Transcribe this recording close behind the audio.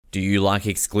Do you like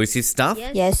exclusive stuff?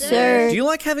 Yes, sir. Do you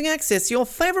like having access to your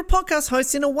favourite podcast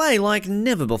hosts in a way like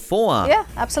never before? Yeah,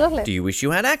 absolutely. Do you wish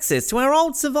you had access to our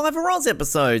old Survivor Oz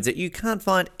episodes that you can't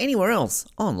find anywhere else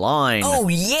online? Oh,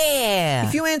 yeah!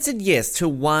 If you answered yes to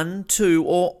one, two,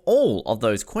 or all of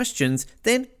those questions,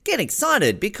 then get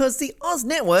excited because the Oz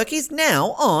Network is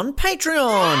now on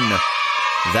Patreon.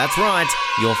 That's right,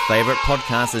 your favourite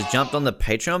podcast has jumped on the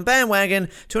Patreon bandwagon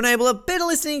to enable a better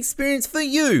listening experience for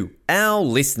you, our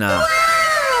listener.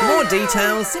 For more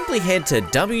details, simply head to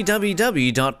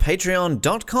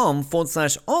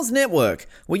www.patreon.com/Oz Network,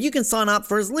 where you can sign up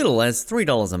for as little as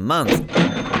 $3 a month.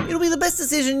 It'll be the best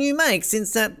decision you make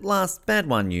since that last bad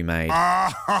one you made.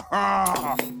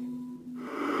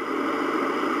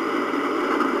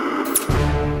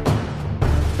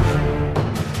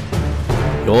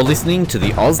 You're listening to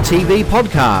the Oz TV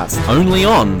podcast, only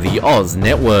on the Oz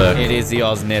Network. It is the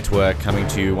Oz Network coming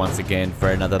to you once again for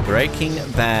another Breaking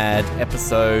Bad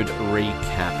episode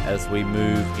recap as we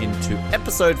move into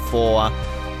episode 4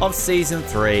 of season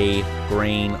 3,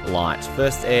 Green Light.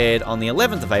 First aired on the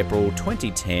 11th of April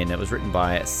 2010. It was written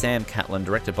by Sam Catlin,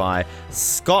 directed by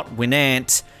Scott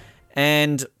Winant,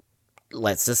 and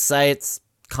let's just say it's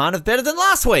kind of better than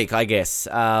last week, I guess.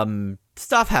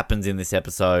 Stuff happens in this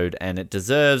episode and it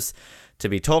deserves to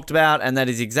be talked about, and that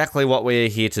is exactly what we're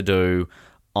here to do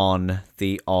on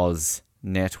the Oz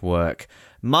Network.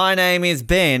 My name is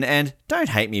Ben, and don't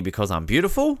hate me because I'm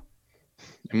beautiful.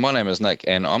 My name is Nick,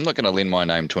 and I'm not going to lend my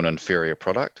name to an inferior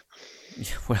product.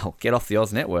 Well, get off the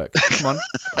Oz Network. Come on.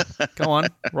 Go on.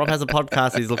 Rob has a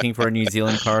podcast. He's looking for a New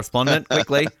Zealand correspondent.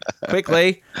 Quickly.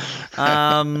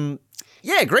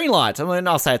 Yeah, Green Light. I mean,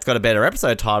 I'll say it's got a better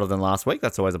episode title than last week.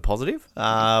 That's always a positive.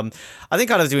 I think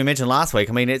kind of as we mentioned last week,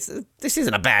 I mean, this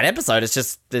isn't a bad episode. It's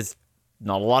just there's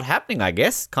not a lot happening, I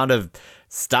guess. Kind of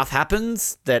stuff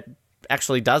happens that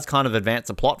actually does kind of advance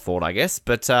the plot forward, I guess.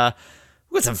 But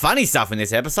we've got some funny stuff in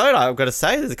this episode, I've got to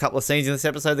say. There's a couple of scenes in this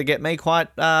episode that get me quite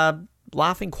laughing.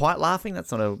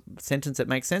 That's not a sentence that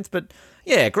makes sense. But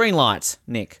yeah, Green Light.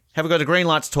 Nick, have we got a green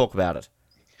light to talk about it?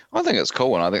 I think it's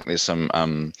cool, and I think there's some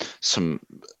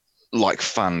like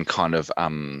fun kind of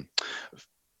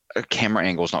camera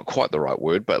angle is not quite the right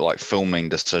word, but like filming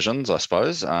decisions, I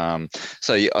suppose.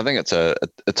 So yeah, I think it's a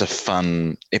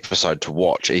fun episode to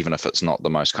watch, even if it's not the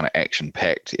most kind of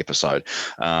action-packed episode.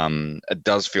 It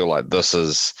does feel like this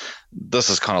is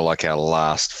kind of like our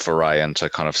last foray into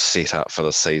kind of set up for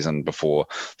the season before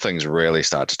things really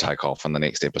start to take off in the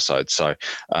next episode. So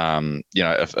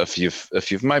if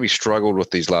you've maybe struggled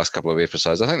with these last couple of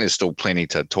episodes, I think there's still plenty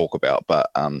to talk about, but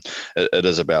it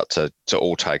is about to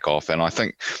all take off. And I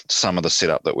think some of the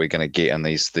setup that we're going to get in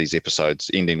these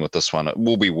episodes, ending with this one, it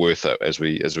will be worth it as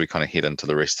we kind of head into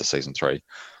the rest of season 3.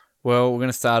 Well, we're going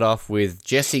to start off with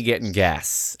Jesse getting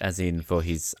gas, as in for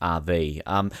his RV.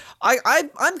 I'm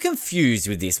confused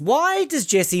with this. Why does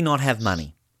Jesse not have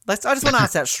money? I just want to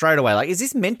ask that straight away. Like, is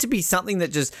this meant to be something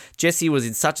that just Jesse was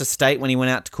in such a state when he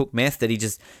went out to cook meth that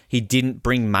he didn't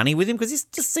bring money with him? Because this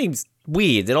just seems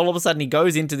weird that all of a sudden he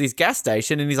goes into this gas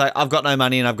station and he's like, I've got no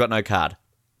money and I've got no card.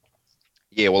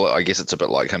 Yeah, well, I guess it's a bit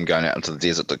like him going out into the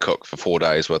desert to cook for 4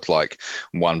 days with like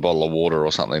one bottle of water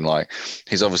or something. Like,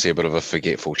 he's obviously a bit of a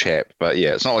forgetful chap, but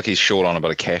yeah, it's not like he's short on a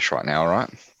bit of cash right now, right?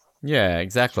 Yeah,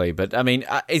 exactly. But I mean,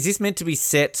 is this meant to be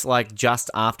set like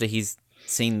just after he's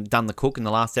done the cook in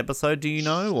the last episode? Do you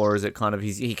know, or is it kind of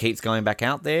he keeps going back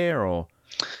out there, or?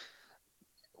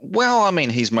 Well, I mean,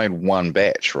 he's made one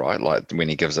batch, right? Like when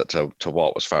he gives it to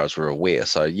Walt, as far as we're aware.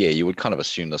 So yeah, you would kind of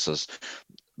assume this is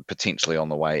potentially on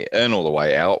the way in or the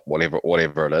way out,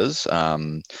 whatever it is.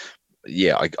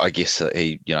 Yeah, I guess that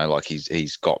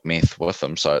he's got meth with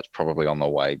him, so it's probably on the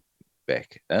way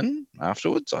back in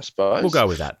afterwards, I suppose. We'll go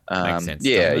with that. Makes sense.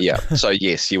 Yeah. So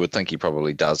yes, you would think he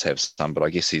probably does have some, but I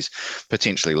guess he's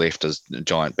potentially left his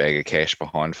giant bag of cash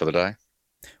behind for the day.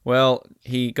 Well,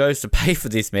 he goes to pay for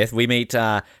this meth. We meet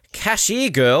Cashier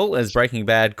Girl, as Breaking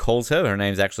Bad calls her. Her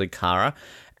name's actually Kara.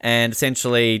 And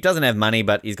essentially doesn't have money,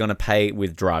 but is going to pay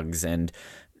with drugs. And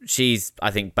she's,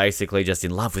 I think, basically just in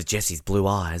love with Jesse's blue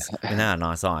eyes. And they are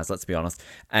nice eyes, let's be honest.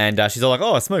 And she's all like,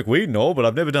 I smoke weed and all, but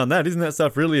I've never done that. Isn't that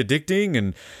stuff really addicting?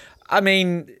 And I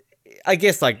mean, I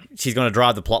guess like she's going to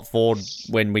drive the plot forward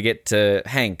when we get to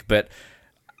Hank. But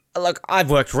look, I've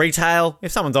worked retail.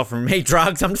 If someone's offering me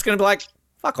drugs, I'm just going to be like,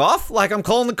 fuck off. Like, I'm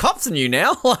calling the cops on you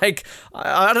now. Like,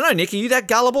 I don't know, Nick, are you that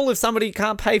gullible if somebody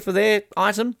can't pay for their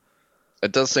item?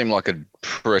 It does seem like a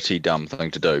pretty dumb thing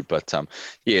to do, but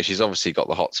yeah, she's obviously got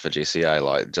the hots for Jesse A.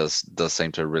 Like, does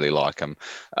seem to really like him.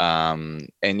 And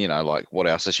like, what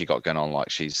else has she got going on? Like,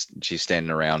 she's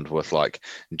standing around with like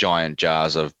giant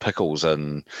jars of pickles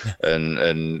and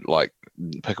like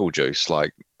pickle juice.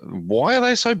 Like, why are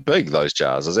they so big, those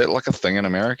jars? Is that like a thing in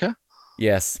America?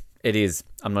 Yes, it is.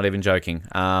 I'm not even joking.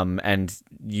 And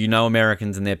you know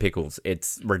Americans and their pickles.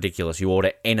 It's ridiculous. You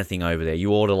order anything over there.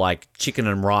 You order like chicken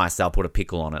and rice, they'll put a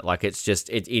pickle on it. Like it's just,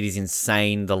 it is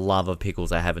insane the love of pickles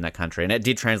they have in that country. And it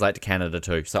did translate to Canada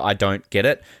too. So I don't get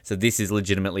it. So this is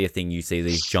legitimately a thing. You see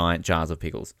these giant jars of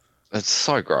pickles. It's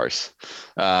so gross.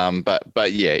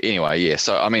 But yeah, anyway, yeah.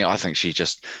 So I mean, I think she's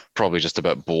just probably just a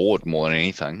bit bored more than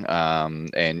anything.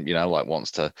 And like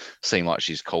wants to seem like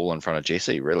she's cool in front of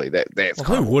Jesse. Really, that's well,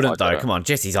 kind who of wouldn't though? Come on,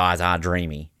 Jesse's eyes are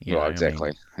dreamy. Right,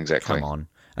 exactly. Come on.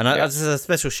 And this is a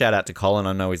special shout out to Colin.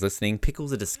 I know he's listening.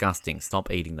 Pickles are disgusting. Stop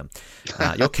eating them.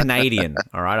 You're Canadian,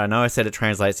 all right? I know I said it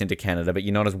translates into Canada, but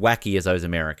you're not as wacky as those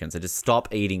Americans. So just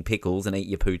stop eating pickles and eat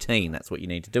your poutine. That's what you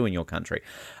need to do in your country.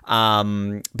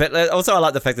 But also I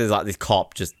like the fact that there's like this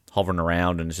cop just hovering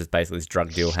around and it's just basically this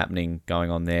drug deal happening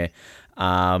going on there.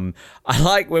 I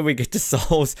like when we get to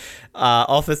Saul's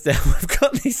office now, we've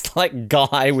got this like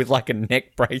guy with like a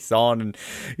neck brace on and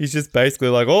he's just basically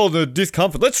like, oh, the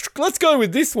discomfort, let's go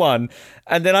with this one.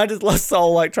 And then I just lost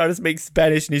Saul like trying to speak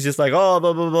Spanish and he's just like, oh,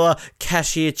 blah, blah, blah,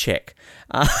 cashier check.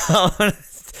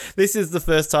 This is the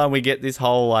first time we get this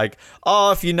whole like,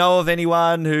 oh, if you know of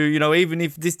anyone who, even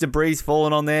if this debris's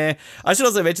fallen on there. I should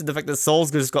also mention the fact that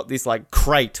Saul's just got this like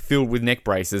crate filled with neck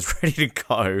braces ready to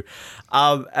go.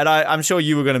 And I'm sure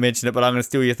you were going to mention it, but I'm going to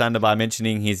steal your thunder by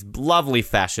mentioning his lovely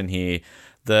fashion here.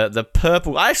 The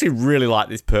purple, I actually really like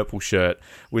this purple shirt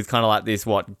with kind of like this,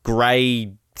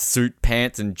 grey suit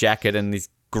pants and jacket and this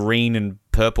green and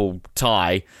purple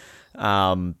tie.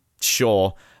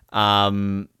 Sure.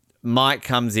 Mike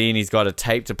comes in, he's got a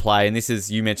tape to play, and this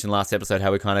is, you mentioned last episode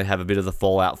how we kind of have a bit of the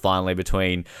fallout finally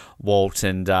between Walt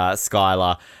and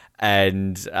Skylar.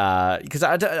 And because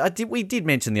we did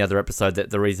mention the other episode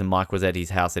that the reason Mike was at his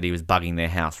house that he was bugging their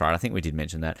house, right? I think we did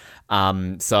mention that.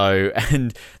 And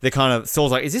they're kind of,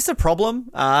 Saul's like, is this a problem?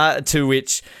 To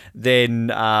which then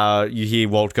you hear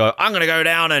Walt go, I'm going to go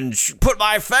down and put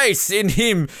my face in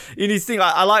his thing.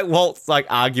 I like Walt's like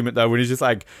argument though, when he's just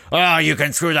like, oh, you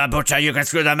can screw the butcher, you can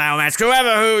screw the mailman, screw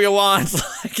whoever who you want.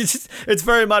 Like it's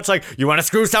very much like, you want to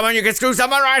screw someone, you can screw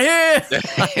someone right here.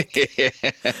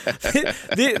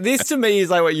 This to me is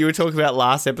like what you were talking about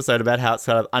last episode about how it's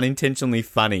kind of unintentionally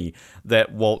funny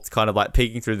that Walt's kind of like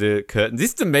peeking through the curtains.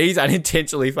 This to me is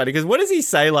unintentionally funny because what does he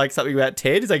say, like something about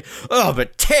Ted? He's like, oh,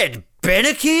 but Ted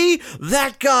Beneke,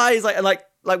 that guy is like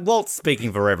Walt's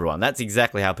speaking for everyone. That's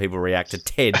exactly how people react to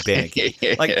Ted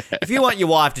Beneke. Like, if you want your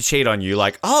wife to cheat on you,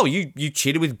 like, oh, you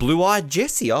cheated with blue-eyed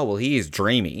Jesse. Oh, well, he is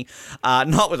dreamy.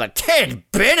 Not with like, Ted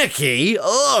Beneke.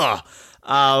 Ugh.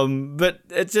 But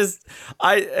it's just,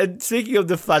 speaking of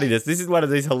the funniness, this is one of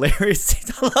these hilarious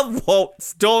scenes. I love Walt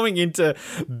storming into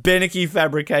Beneke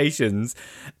Fabrications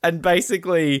and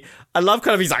basically, I love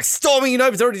kind of, he's like storming in,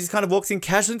 opens already, just kind of walks in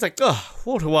casually. It's like, oh,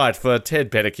 water white for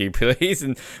Ted Beneke, please.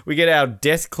 And we get our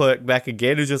desk clerk back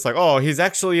again who's just like, oh, he's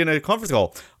actually in a conference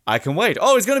call. I can wait.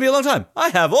 Oh, it's going to be a long time. I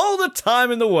have all the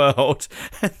time in the world.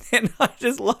 And then I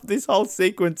just love this whole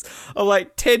sequence of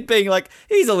like Ted being like,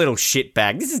 he's a little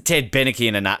shitbag. This is Ted Beneke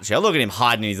in a nutshell. Look at him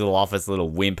hiding in his little office, little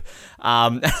wimp.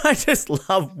 And I just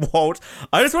love Walt.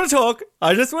 I just want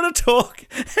to talk.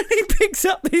 And he picks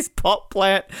up this pot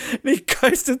plant and he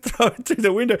goes to throw it through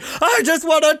the window. I just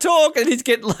want to talk. And he's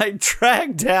getting like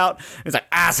dragged out. He's like,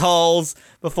 assholes,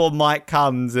 before Mike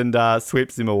comes and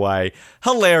sweeps him away.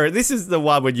 Hilarious. This is the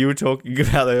one when you were talking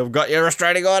about, I've got your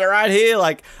restraining order right here.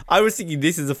 Like, I was thinking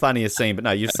this is the funniest scene, but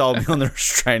no, you've sold me on the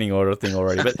restraining order thing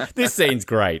already. But this scene's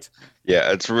great.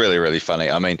 Yeah, it's really, really funny.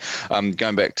 I mean,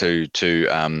 going back to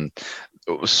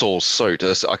Saul's suit.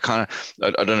 I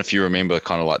don't know if you remember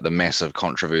kind of like the massive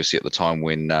controversy at the time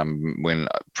when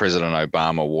President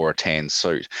Obama wore a tan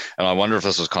suit, and I wonder if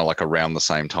this was kind of like around the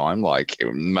same time. Like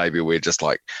maybe we're just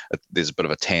like there's a bit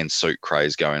of a tan suit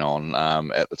craze going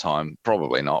on at the time.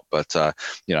 Probably not, but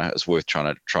it's worth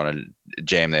trying to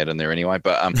jam that in there anyway.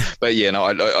 But yeah, no,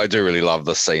 I do really love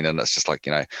this scene, and it's just like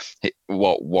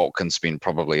Walt can spend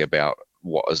probably about,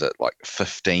 what is it, like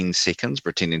 15 seconds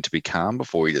pretending to be calm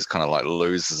before he just kind of like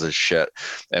loses his shit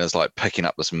and is like picking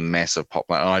up this massive pop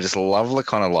plant. And I just love the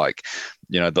kind of like,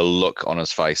 the look on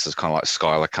his face is kind of like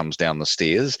Skylar comes down the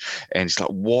stairs and he's like,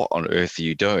 what on earth are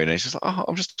you doing? And he's just like, oh,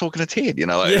 I'm just talking to Ted,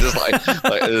 It's just like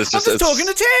it's just, I'm just talking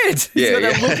to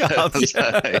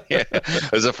Ted. Yeah.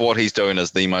 As if what he's doing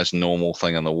is the most normal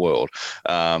thing in the world.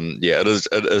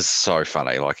 It is so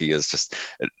funny. Like he is just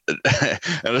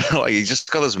like he's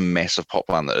just got this massive pop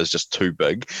plant that is just too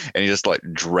big and he's just like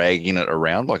dragging it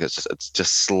around like it's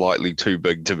just slightly too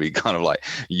big to be kind of like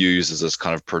used as this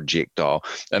kind of projectile.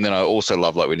 And then I also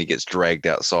love like when he gets dragged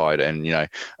outside, and you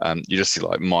just see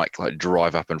like Mike like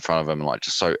drive up in front of him and like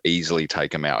just so easily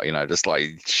take him out. Just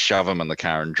like shove him in the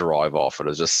car and drive off. It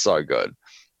is just so good.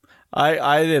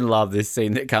 I then love this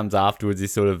scene that comes afterwards,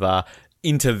 this sort of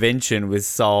intervention with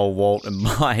Sol, Walt, and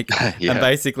Mike. Yeah. And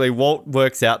basically, Walt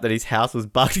works out that his house was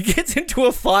bugged. He gets into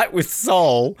a fight with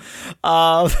Sol.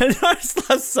 And I just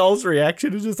love Sol's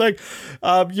reaction. It's just like,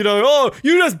 oh,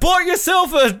 you just bought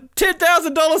yourself a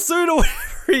 $10,000 suit or whatever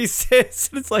he says.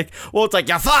 And it's like, Walt's like,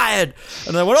 you're fired.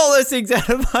 And I want all those things out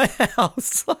of my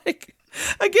house. Like,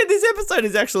 again, this episode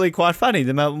is actually quite funny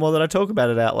the more that I talk about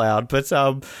it out loud. But,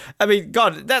 I mean,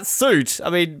 God, that suit, I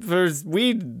mean, for as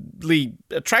weirdly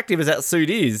attractive as that suit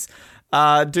is,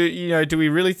 do we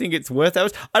really think it's worth that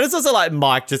much? I just also like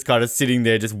Mike just kind of sitting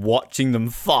there just watching them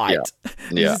fight. Yeah.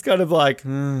 He's just kind of like,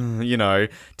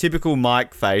 typical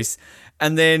Mike face.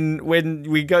 And then when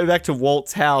we go back to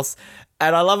Walt's house,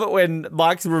 and I love it when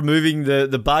Mike's removing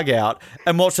the bug out,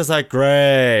 and Walt's just like,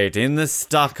 great, in the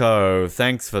stucco,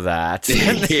 thanks for that.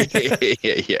 Yeah. And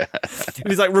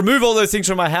he's like, remove all those things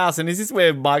from my house. And is this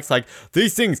where Mike's like,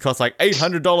 these things cost like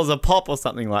 $800 a pop or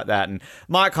something like that? And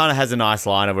Mike kind of has a nice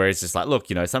line of where he's just like, look,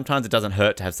 sometimes it doesn't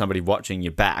hurt to have somebody watching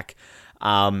your back.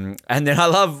 And then I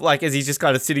love, like, as he's just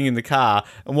kind of sitting in the car,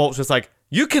 and Walt's just like,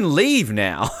 you can leave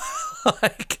now.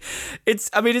 Like, it's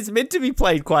meant to be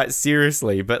played quite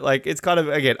seriously, but like, it's kind of,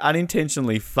 again,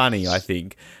 unintentionally funny, I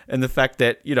think. And the fact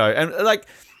that, and like,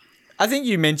 I think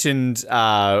you mentioned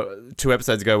 2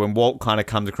 episodes ago when Walt kind of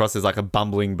comes across as like a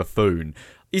bumbling buffoon.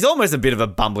 He's almost a bit of a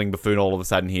bumbling buffoon all of a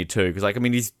sudden here too. Because like, I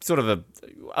mean, he's sort of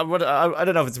I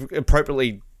don't know if it's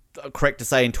appropriately correct to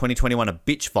say in 2021 a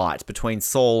bitch fight between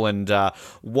Saul and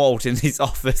Walt in his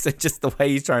office, and just the way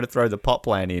he's trying to throw the pot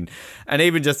plant in, and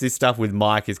even just this stuff with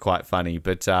Mike is quite funny.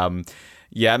 But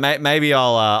yeah, maybe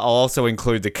I'll also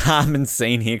include the Carmen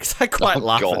scene here because I quite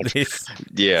laugh at this.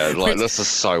 Yeah, like this is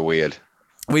so weird.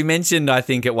 We mentioned, I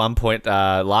think, at one point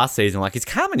last season, like, is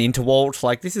Carmen into Walt?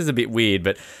 Like, this is a bit weird,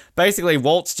 but basically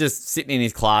Walt's just sitting in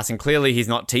his class and clearly he's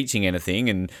not teaching anything,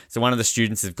 and so one of the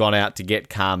students has gone out to get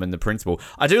Carmen, the principal.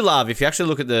 I do love, if you actually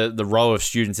look at the row of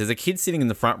students, there's a kid sitting in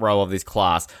the front row of this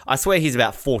class. I swear he's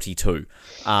about 42.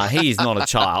 He is not a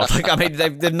child. Like, I mean,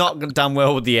 they've not done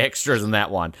well with the extras in that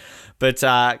one. But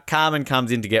Carmen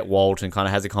comes in to get Walt and kind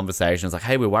of has a conversation. It's like,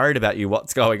 hey, we're worried about you.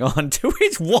 What's going on? To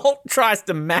which Walt tries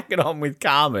to mack it on with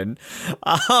Carmen,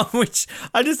 which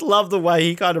I just love the way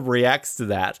he kind of reacts to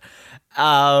that.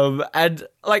 And,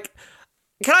 like,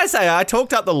 can I say, I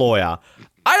talked up the lawyer.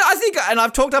 I think, and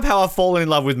I've talked up how I've fallen in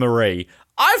love with Marie.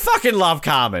 I fucking love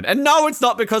Carmen. And no, it's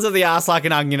not because of the ass like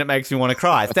an onion it makes me want to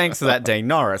cry. Thanks for that, Dean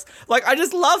Norris. Like, I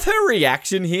just love her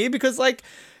reaction here because, like,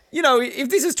 if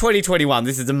this is 2021,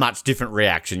 this is a much different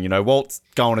reaction. Walt's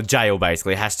going to jail,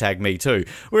 basically. #me too.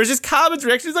 Whereas just Carmen's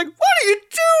reaction is like, what are you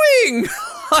doing?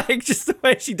 Like, just the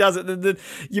way she does it. Then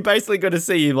you basically got to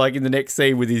see him, like, in the next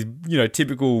scene with his,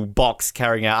 typical box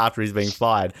carrying out after he's being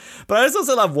fired. But I just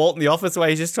also love Walt in the office where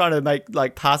he's just trying to make,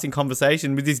 like, passing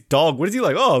conversation with his dog. What is he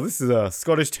like? Oh, this is a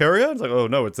Scottish Terrier? It's like, oh,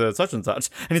 no, it's a such and such.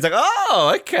 And he's like,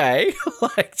 oh, okay.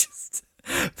 Like, just...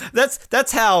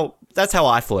 That's how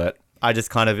I flirt. I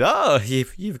just kind of, oh,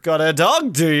 you've got a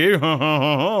dog, do you?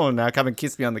 Now come and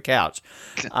kiss me on the couch.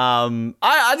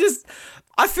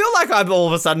 I feel like I'm all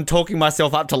of a sudden talking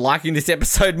myself up to liking this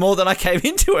episode more than I came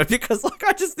into it because, like,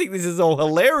 I just think this is all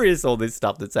hilarious, all this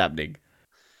stuff that's happening.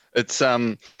 It's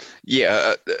it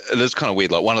is kind of weird.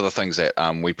 Like, one of the things that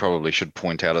we probably should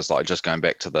point out is, like, just going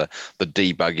back to the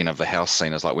debugging of the house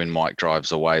scene, is like when Mike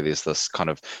drives away, there's this kind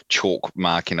of chalk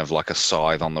marking of like a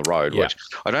scythe on the road, which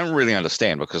I don't really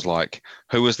understand because, like,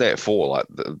 who is that for? Like,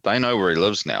 they know where he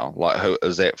lives now. Like, who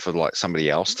is that for? Like, somebody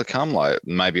else to come? Like,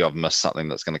 maybe I've missed something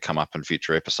that's going to come up in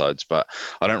future episodes, but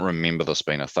I don't remember this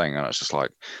being a thing. And it's just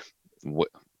like,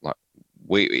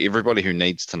 everybody who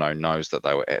needs to know knows that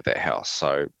they were at that house.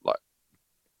 So, like,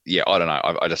 yeah, I don't know.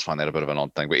 I just find that a bit of an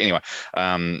odd thing. But anyway,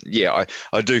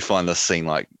 I do find this scene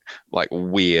like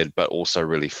weird, but also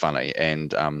really funny.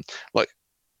 And we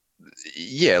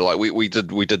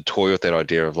did toy with that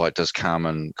idea of, like, does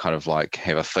Carmen kind of like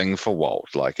have a thing for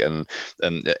Walt? Like, and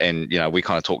we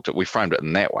kind of we framed it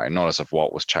in that way, not as if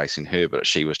Walt was chasing her, but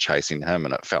she was chasing him,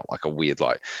 and it felt like a weird,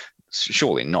 like,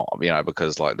 surely not,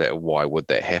 because like that, why would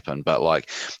that happen? But like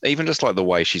even just like the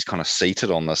way she's kind of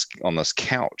seated on this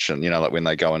couch, and like when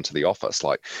they go into the office,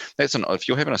 like if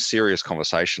you're having a serious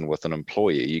conversation with an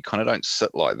employee, you kind of don't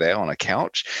sit like that on a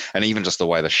couch. And even just the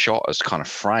way the shot is kind of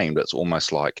framed, it's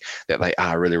almost like that they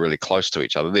are really, really close to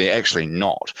each other. They're actually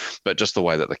not, but just the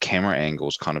way that the camera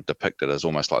angles kind of depicted is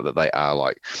almost like that they are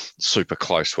like super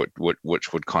close,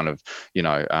 which would kind of,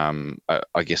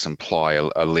 I guess imply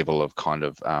a level of kind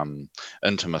of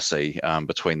intimacy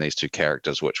between these two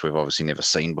characters, which we've obviously never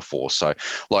seen before. So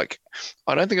like,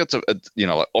 I don't think it's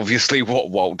like obviously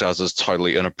what Walt does is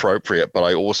totally inappropriate, but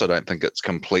I also don't think it's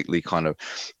completely kind of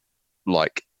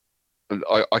like,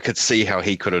 I could see how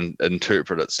he could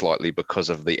interpret it slightly because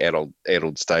of the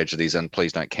adult stage that he's in.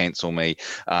 Please don't cancel me.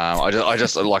 I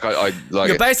just like.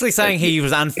 You're basically saying he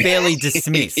was unfairly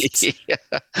dismissed. Yeah.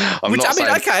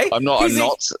 Okay.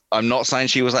 I'm not saying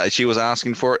she was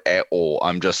asking for it at all.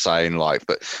 I'm just saying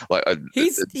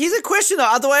here's a question though,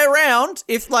 other way around.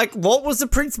 If like Walt was the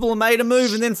principal and made a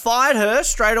move and then fired her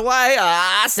straight away,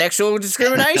 sexual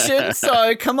discrimination.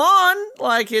 So come on,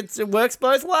 like it works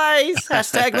both ways.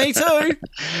 Hashtag me too.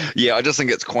 Yeah, I just think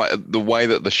it's quite the way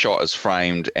that the shot is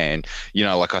framed, and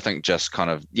like I think just kind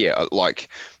of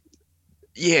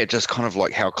just kind of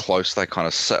like how close they kind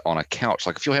of sit on a couch.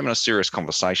 Like if you're having a serious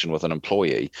conversation with an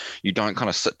employee, you don't kind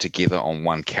of sit together on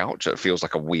one couch. It feels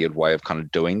like a weird way of kind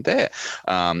of doing that.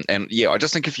 And yeah, I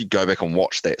just think if you go back and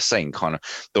watch that scene, kind of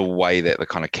the way that the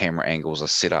kind of camera angles are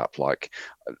set up, like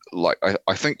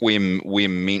I think we're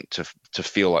meant to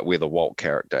feel like we're the Walt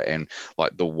character, and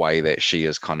like the way that she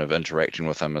is kind of interacting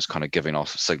with him is kind of giving off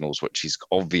signals which he's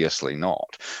obviously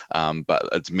not, but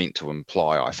it's meant to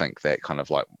imply, I think, that kind of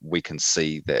like we can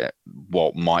see that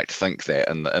Walt might think that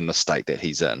in the state that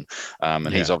he's in, and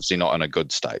he's obviously not in a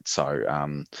good state. So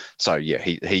yeah,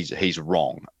 he's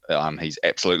wrong. He's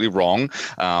absolutely wrong.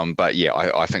 But yeah,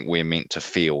 I think we're meant to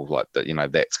feel like that,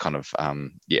 that's kind of,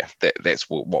 that's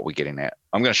what we're getting at.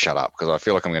 I'm going to shut up because I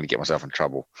feel like I'm going to get myself in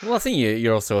trouble. Well, I think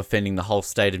you're also offending the whole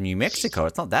state of New Mexico.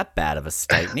 It's not that bad of a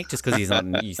state, Nick, just because he's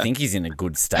not, you think he's in a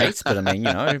good state. But I mean,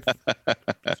 I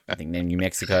think New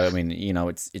Mexico, I mean,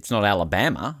 it's not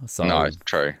Alabama. So no,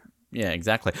 true. Yeah,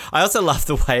 exactly. I also love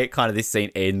the way it kind of this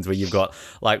scene ends where you've got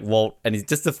like Walt and he's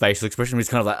just the facial expression. He's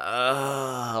kind of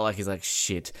like, he's like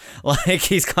shit. Like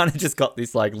he's kind of just got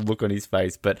this like look on his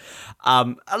face. But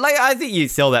like I think you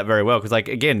sell that very well because like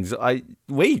again,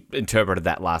 we interpreted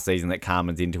that last season that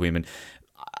Carmen's into him, and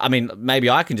I mean maybe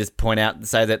I can just point out and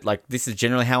say that like this is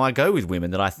generally how I go with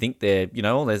women, that I think they're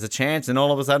there's a chance, and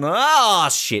all of a sudden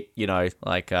shit,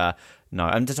 like. No,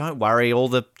 and don't worry, all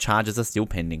the charges are still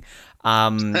pending.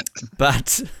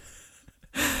 But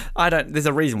there's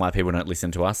a reason why people don't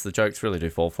listen to us. The jokes really do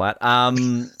fall flat.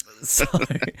 So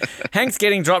Hank's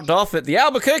getting dropped off at the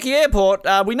Albuquerque airport.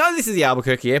 We know this is the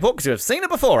Albuquerque airport because we've seen it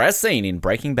before, as seen in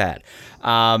Breaking Bad.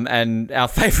 And our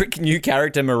favorite new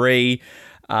character, Marie,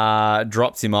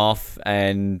 drops him off,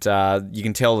 and you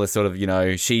can tell the sort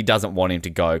of, she doesn't want him to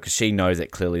go because she knows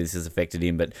that clearly this has affected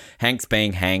him. But Hank's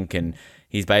being Hank, and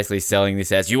he's basically selling this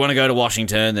as, you want to go to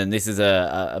Washington, then this is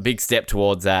a big step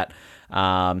towards that.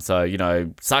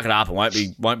 So, suck it up,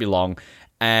 it won't be long.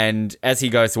 And as he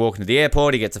goes to walk into the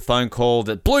airport, he gets a phone call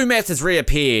that Blue Meth has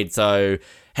reappeared. So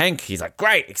Hank, he's like,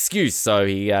 great excuse. So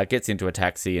he gets into a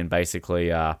taxi and basically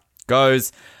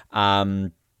goes.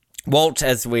 Walt,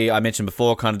 as I mentioned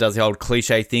before, kind of does the old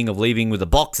cliche thing of leaving with a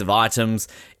box of items.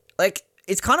 Like,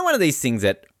 it's kind of one of these things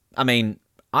that, I mean,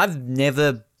 I've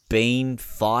never been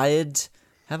fired.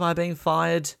 Have I been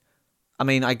fired? I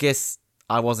mean, I guess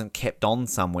I wasn't kept on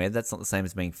somewhere. That's not the same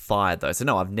as being fired, though. So,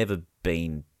 no, I've never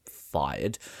been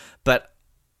fired. But,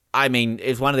 I mean,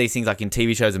 it's one of these things like in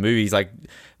TV shows and movies. Like,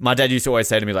 my dad used to always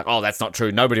say to me, like, oh, that's not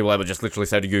true. Nobody will ever just literally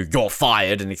say to you, you're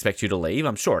fired, and expect you to leave.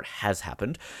 I'm sure it has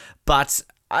happened. But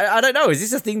I don't know. Is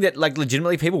this a thing that, like,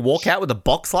 legitimately people walk out with a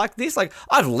box like this? Like,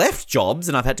 I've left jobs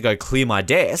and I've had to go clear my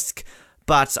desk,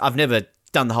 but I've never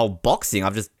done the whole boxing.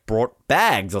 I've just brought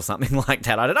bags or something like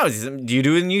that. I don't know. Do you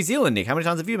do it in New Zealand, Nick? How many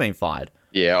times have you been fired?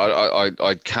 Yeah,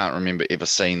 I can't remember ever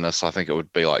seeing this. I think it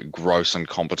would be like gross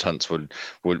incompetence would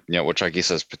which I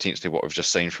guess is potentially what we've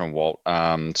just seen from Walt.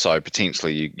 So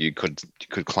potentially you could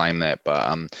claim that,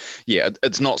 but yeah,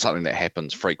 it's not something that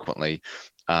happens frequently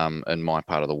in my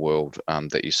part of the world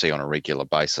that you see on a regular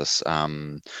basis.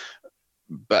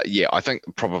 But yeah, I think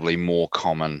probably more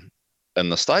common in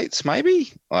the States,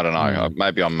 maybe. I don't know.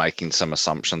 Maybe I'm making some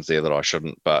assumptions there that I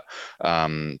shouldn't, but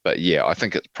yeah, I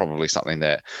think it's probably something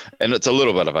that, and it's a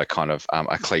little bit of a kind of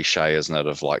a cliche, isn't it?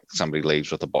 Of like somebody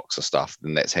leaves with a box of stuff,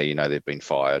 and that's how you know they've been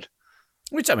fired.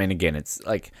 Which, I mean, again, it's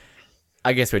like,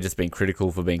 I guess we're just being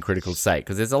critical for being critical's sake,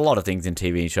 because there's a lot of things in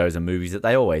TV shows and movies that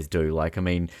they always do. Like, I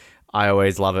mean, I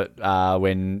always love it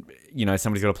when, you know,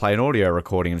 somebody's got to play an audio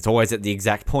recording and it's always at the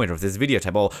exact point, or if there's a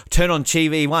videotape, or turn on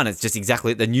TV1, it's just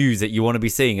exactly at the news that you want to be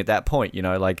seeing at that point, you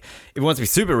know, like, if it wants to be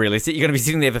super realistic, you're going to be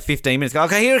sitting there for 15 minutes, go,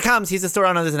 okay, here it comes, here's the story,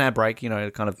 I know there's an ad break, you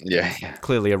know, kind of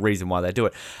clearly a reason why they do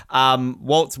it.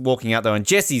 Walt's walking out though, and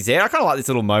Jesse's there. I kind of like this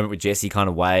little moment where Jesse kind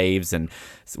of waves, and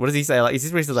what does he say? Like, is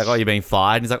this where he says, like, oh, you're being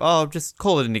fired? And he's like, oh, just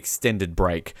call it an extended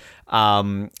break.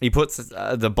 He puts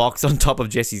the box on top of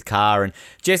Jesse's car, and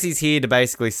Jesse's here to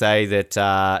basically say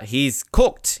that he's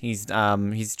cooked. He's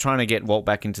trying to get Walt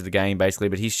back into the game, basically,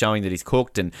 but he's showing that he's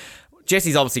cooked, and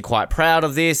Jesse's obviously quite proud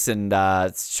of this, and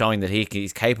it's showing that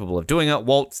he's capable of doing it.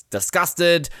 Walt's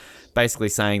disgusted, basically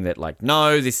saying that, like,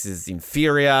 no, this is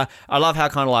inferior. I love how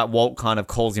kind of like Walt kind of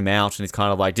calls him out and is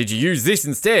kind of like, did you use this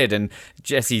instead? And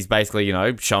Jesse's basically, you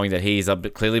know, showing that he's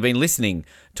clearly been listening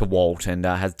to Walt and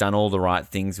has done all the right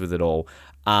things with it all.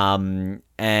 And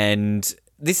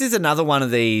this is another one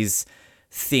of these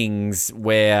things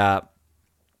where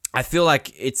I feel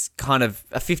like it's kind of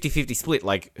a 50-50 split,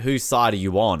 like, whose side are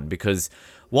you on? Because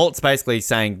Walt's basically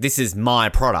saying, this is my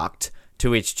product, to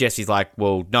which Jesse's like,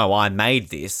 well, no, I made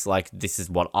this. Like, this is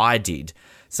what I did.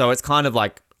 So it's kind of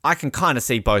like, I can kind of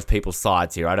see both people's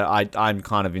sides here. I'm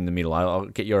kind of in the middle. I'll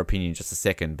get your opinion in just a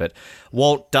second. But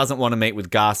Walt doesn't want to meet with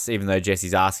Gus, even though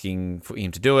Jesse's asking for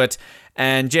him to do it.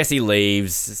 And Jesse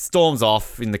leaves, storms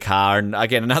off in the car. And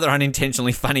again, another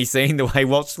unintentionally funny scene, the way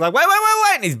Walt's like, wait.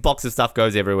 And his box of stuff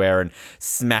goes everywhere and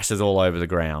smashes all over the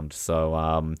ground.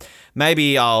 So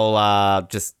maybe I'll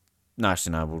just... No,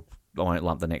 actually, no, I won't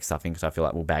lump the next stuff in because I feel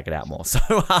like we'll bag it out more. So,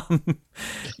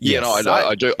 yes,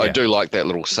 I do like that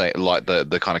little like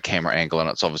the kind of camera angle, and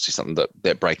it's obviously something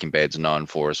that Breaking Bad's known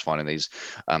for, is finding these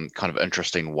kind of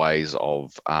interesting ways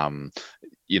of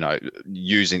you know,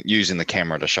 using the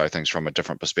camera to show things from a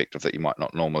different perspective that you might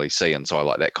not normally see. And so I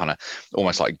like that kind of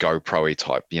almost like GoPro-y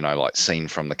type, you know, like scene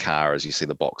from the car as you see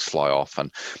the box fly off. And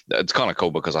it's kind of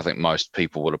cool because I think most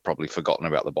people would have probably forgotten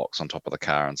about the box on top of the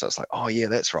car. And so it's like, oh yeah,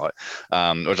 that's right.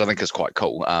 Which I think is quite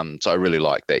cool. So I really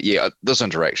like that. Yeah, this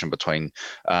interaction between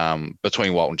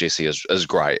Walt and Jesse is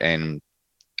great. And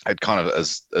it kind of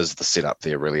is the setup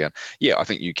there, really. And yeah, I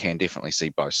think you can definitely see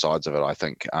both sides of it. I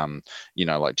think, you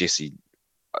know, like Jesse,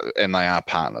 and they are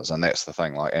partners, and that's the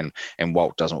thing, like, and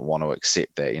Walt doesn't want to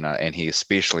accept that, you know, and he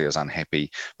especially is unhappy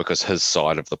because his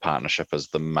side of the partnership is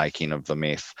the making of the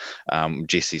meth.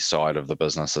 Jesse's side of the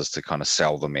business is to kind of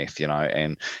sell the meth, you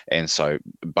know, and so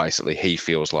basically he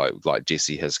feels like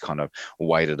Jesse has kind of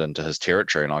waded into his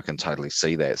territory, and I can totally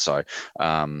see that. So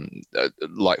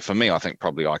like for me, I think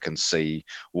probably I can see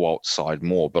Walt's side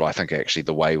more, but I think actually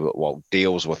the way that Walt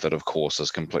deals with it, of course,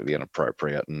 is completely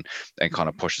inappropriate and kind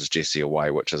of pushes Jesse away,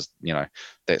 which is, you know,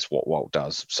 that's what Walt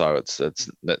does. So it's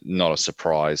not a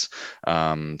surprise.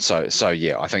 So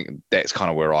yeah, I think that's kind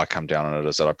of where I come down on it,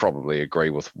 is that I probably agree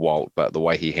with Walt, but the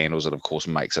way he handles it, of course,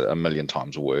 makes it a million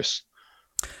times worse.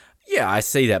 Yeah, I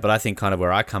see that, but I think kind of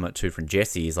where I come at too from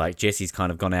Jesse is like Jesse's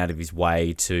kind of gone out of his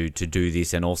way to do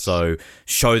this and also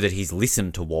show that he's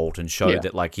listened to Walt and show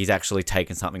that like he's actually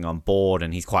taken something on board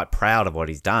and he's quite proud of what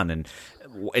he's done. And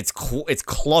it's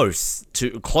closer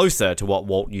to what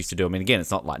Walt used to do. I mean, again,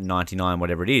 it's not like 99,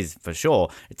 whatever it is, for sure.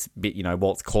 It's a bit, you know,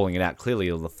 Walt's calling it out clearly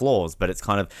of the flaws, but it's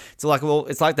kind of, it's like, well,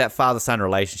 it's like that father-son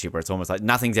relationship where it's almost like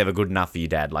nothing's ever good enough for you,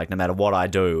 Dad. Like, no matter what I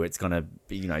do, it's going to,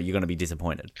 you know, you're going to be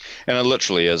disappointed. And it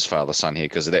literally is father-son here,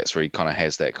 because that's where he kind of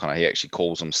has that kind of, he actually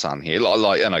calls him son here,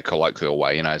 like in a colloquial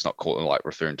way, you know, he's not calling, like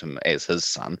referring to him as his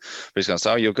son, but he's going to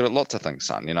say, oh, you're good at lots of things,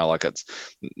 son, you know, like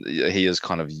he is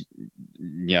kind of,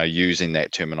 you know, using that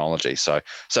terminology. So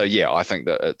yeah, I think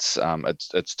that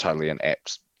it's totally an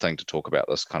apt thing to talk about,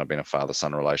 this kind of being a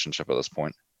father-son relationship at this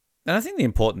point. And I think the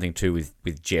important thing too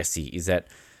with Jesse is that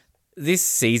this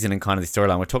season and kind of the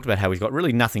storyline, we talked about how he's got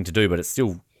really nothing to do, but it's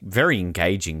still very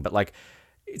engaging. But like,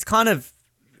 it's kind of,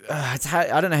 I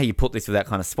don't know how you put this without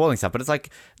kind of spoiling stuff, but it's like,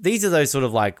 these are those sort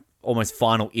of like almost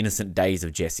final innocent days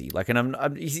of Jesse. Like,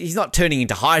 and he's not turning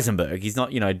into Heisenberg. He's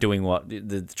not, you know, doing what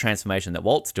the transformation that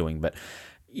Walt's doing, but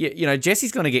you know,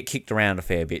 Jesse's going to get kicked around a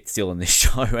fair bit still in this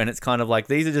show, and it's kind of like,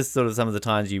 these are just sort of some of the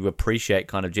times you appreciate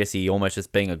kind of Jesse almost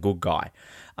just being a good guy.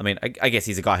 I mean, I guess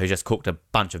he's a guy who just cooked a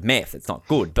bunch of meth. It's not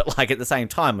good, but like at the same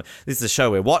time, this is a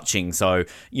show we're watching, so,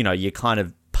 you know, you kind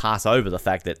of pass over the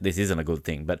fact that this isn't a good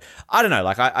thing. But I don't know,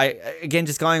 like I again,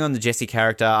 just going on the Jesse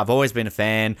character, I've always been a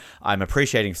fan. I'm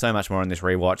appreciating so much more in this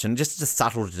rewatch, and just the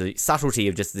subtlety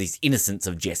of just this innocence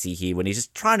of Jesse here when he's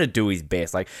just trying to do his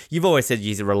best. Like, you've always said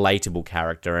he's a relatable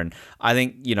character, and I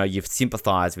think, you know, you've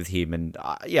sympathized with him, and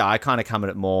yeah, I kind of come at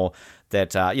it more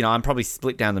that, I'm probably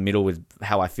split down the middle with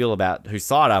how I feel about whose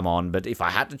side I'm on. But if I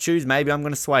had to choose, maybe I'm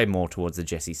going to sway more towards the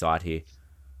Jesse side here.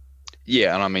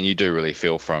 Yeah, and I mean, you do really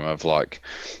feel for him of like,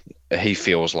 he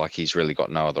feels like he's really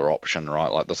got no other option,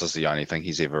 right? Like this is the only thing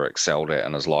he's ever excelled at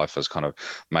in his life is kind of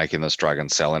making this drug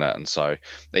and selling it. And so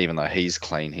even though he's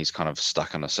clean, he's kind of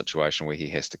stuck in a situation where he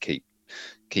has to keep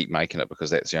making it because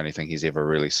that's the only thing he's ever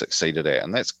really succeeded at.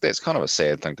 And that's kind of a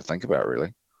sad thing to think about,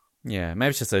 really. Yeah,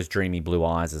 maybe it's just those dreamy blue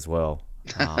eyes as well.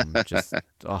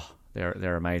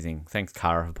 They're amazing. Thanks,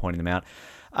 Kara, for pointing them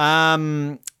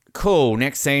out. Cool.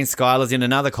 Next scene, Skylar's in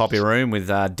another copy room with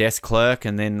desk clerk,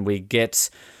 and then we get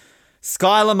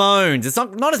Skylar moans. It's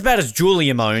not as bad as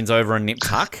Julia moans over on Nip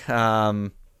Tuck.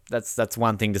 That's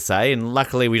one thing to say, and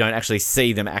luckily we don't actually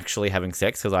see them actually having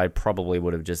sex because I probably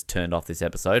would have just turned off this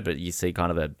episode. But you see kind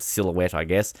of a silhouette, I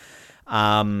guess.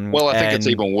 Well, I think it's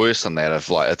even worse than that. Of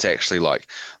like, it's actually like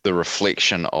the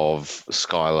reflection of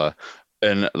Skylar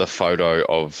in the photo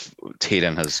of Ted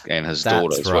and his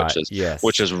daughters, right.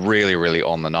 which is really, really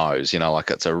on the nose. Like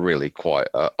it's a really quite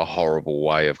a horrible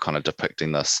way of kind of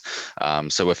depicting this.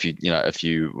 So if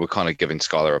you were kind of giving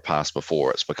Skylar a pass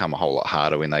before, it's become a whole lot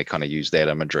harder when they kind of use that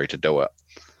imagery to do it.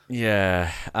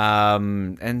 Yeah,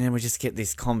 and then we just get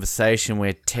this conversation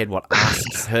where Ted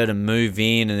asks her to move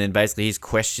in, and then basically he's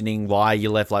questioning why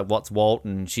you left, like, what's Walt,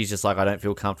 and she's just like, I don't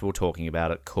feel comfortable talking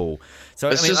about it. Cool. So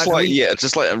it's it's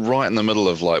just like right in the middle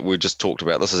of like we just talked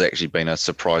about. This has actually been a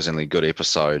surprisingly good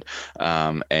episode,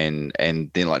 and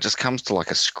then like just comes to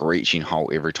like a screeching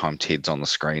halt every time Ted's on the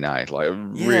screen. Like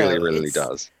it really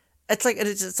does. It's like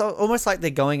it's almost like they're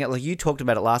going at, like you talked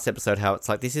about it last episode, how it's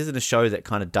like this isn't a show that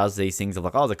kind of does these things of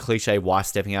like, oh, the cliche wife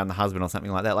stepping out on the husband or something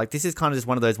like that. Like this is kind of just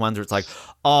one of those ones where it's like,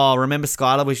 oh, remember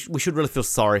Skylar? We should really feel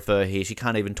sorry for her here. She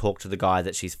can't even talk to the guy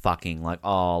that she's fucking. Like,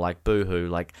 oh, like boo-hoo.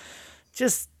 Like,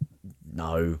 just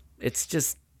no. It's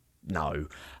just no.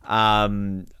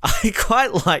 I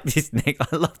quite like this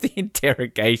next. I love the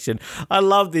interrogation. I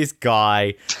love this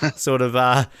guy. Sort of.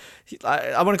 I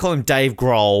want to call him Dave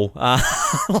Grohl.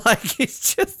 Like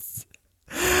it's just.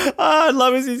 I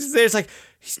love it. It's like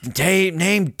his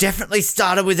name definitely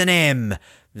started with an M.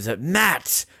 Is it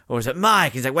Matt or is it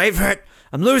Mike? He's like, wait for it.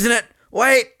 I'm losing it.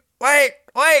 Wait.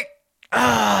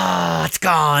 It's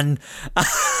gone.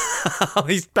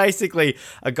 He's basically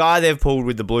a guy they've pulled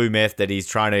with the blue meth that he's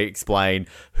trying to explain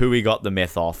who he got the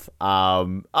meth off.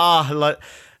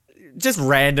 Just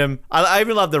random. I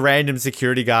even love the random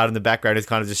security guard in the background who's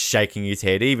kind of just shaking his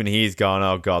head. Even he's going,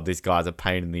 oh God, this guy's a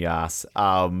pain in the ass.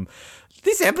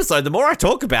 This episode, the more I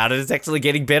talk about it, it's actually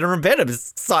getting better and better.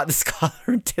 It's like the Skylar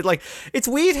and Ted. Like, it's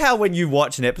weird how when you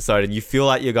watch an episode and you feel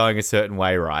like you're going a certain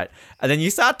way, right? And then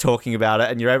you start talking about it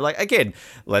and you're able, like, again,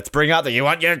 let's bring up that you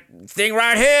want your thing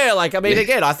right here. Like, I mean,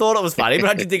 again, I thought it was funny, but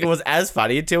I didn't think it was as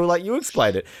funny until, like, you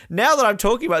explained it. Now that I'm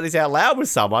talking about this out loud with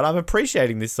someone, I'm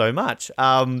appreciating this so much.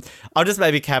 I'll just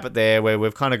maybe cap it there where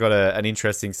we've kind of got an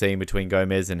interesting scene between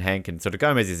Gomez and Hank, and sort of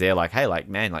Gomez is there like, hey, like,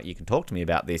 man, like, you can talk to me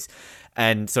about this.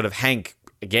 And sort of Hank,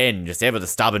 again, just ever the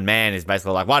stubborn man, is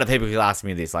basically like, why do people keep asking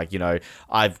me this? Like,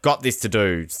 I've got this to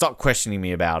do. Stop questioning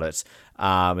me about it.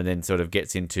 And then sort of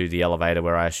gets into the elevator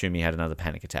where I assume he had another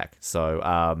panic attack. So,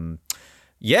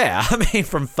 yeah, I mean,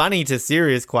 from funny to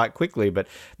serious quite quickly. But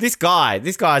this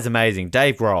guy's amazing.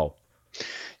 Dave Grohl.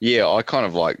 Yeah, I kind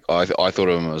of like, I thought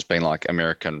of him as being like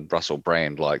American Russell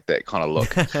Brand, like that kind of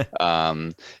look.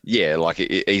 Yeah, like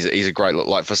he's a great look.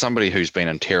 Like for somebody who's been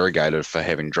interrogated for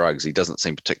having drugs, he doesn't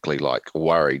seem particularly like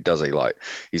worried, does he? Like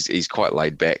he's quite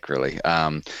laid back, really.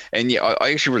 And yeah, I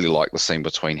actually really like the scene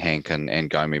between Hank and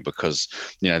Gomez because,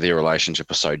 their relationship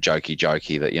is so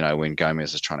jokey that, when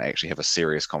Gomez is trying to actually have a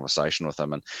serious conversation with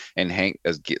him and Hank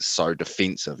gets so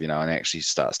defensive, and actually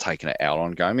starts taking it out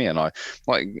on Gomez. And I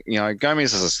like,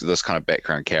 Gomez is this kind of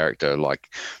background character, like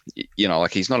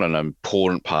he's not an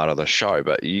important part of the show,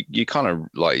 but you kind of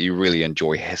like, you really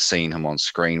enjoy seeing him on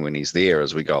screen when he's there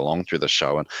as we go along through the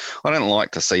show. And I don't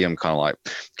like to see him kind of like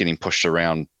getting pushed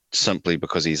around simply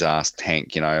because he's asked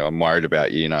Hank, I'm worried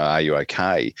about you, are you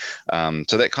okay?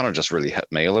 So that kind of just really hit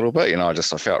me a little bit. I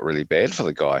felt really bad for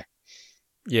the guy.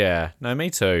 Yeah, no, me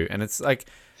too. And it's like,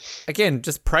 again,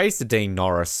 just praise to Dean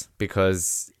Norris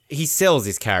because he sells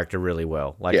his character really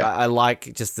well. Like, yeah. I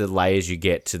like just the layers you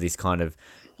get to this kind of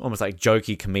almost like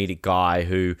jokey comedic guy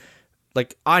who,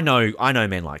 like, I know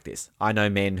men like this. I know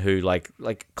men who like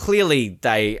clearly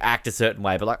they act a certain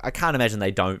way, but like I can't imagine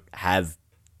they don't have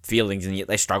feelings and yet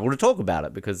they struggle to talk about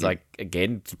it because, like,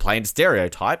 again, to play into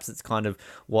stereotypes, it's kind of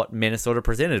what men are sort of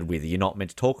presented with. You're not meant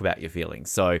to talk about your feelings.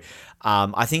 So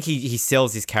I think he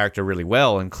sells his character really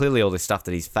well, and clearly all this stuff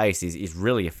that he's faced is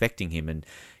really affecting him. And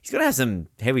he's going to have some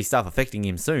heavy stuff affecting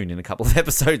him soon in a couple of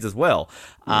episodes as well.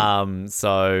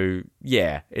 So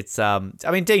yeah, it's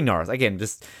Dean Norris, again,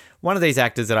 just one of these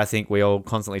actors that I think we all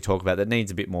constantly talk about that needs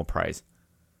a bit more praise.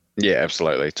 Yeah,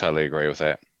 absolutely. Totally agree with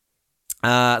that.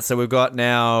 So we've got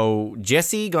now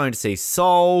Jesse going to see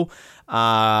Sol,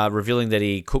 revealing that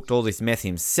he cooked all this meth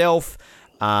himself.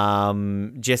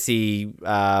 Jesse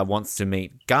wants to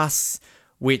meet Gus,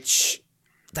 which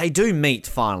they do meet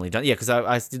finally, don't? Yeah, because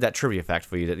I did that trivia fact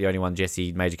for you that the only one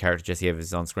major character Jesse ever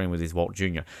is on screen with is Walt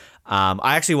Jr.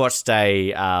 I actually watched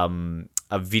a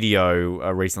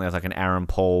video recently of like an Aaron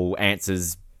Paul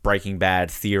answers Breaking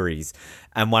Bad theories,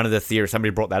 and one of the theories,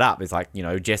 somebody brought that up, is like,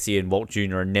 Jesse and Walt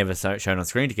Jr. are never shown on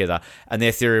screen together, and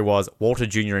their theory was Walter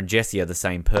Jr. and Jesse are the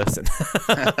same person.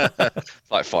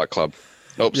 Like Fight Club.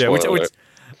 Oops, yeah,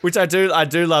 which I do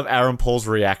love Aaron Paul's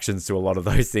reactions to a lot of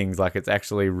those things. Like, it's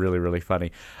actually really, really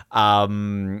funny.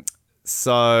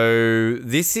 So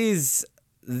this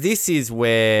is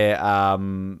where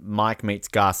Mike meets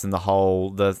Gus, and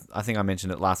I think I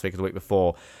mentioned it last week or the week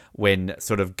before, when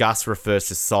sort of Gus refers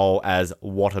to Sol as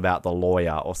 "what about the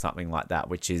lawyer" or something like that,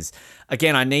 which is,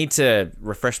 again, I need to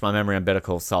refresh my memory on Better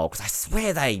Call Saul, because I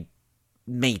swear they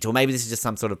meet, or maybe this is just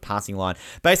some sort of passing line.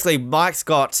 Basically, Mike's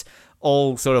got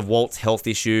all sort of Walt's health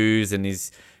issues and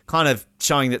is kind of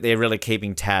showing that they're really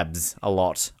keeping tabs a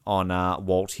lot on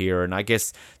Walt here. And I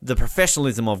guess the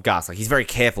professionalism of Gus, like, he's very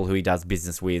careful who he does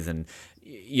business with, and,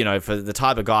 for the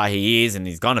type of guy he is and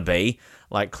he's going to be,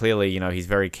 like, clearly, he's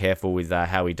very careful with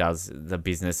how he does the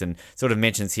business, and sort of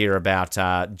mentions here about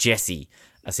Jesse,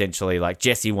 essentially. Like,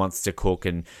 Jesse wants to cook,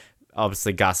 and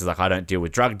obviously Gus is like, I don't deal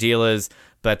with drug dealers.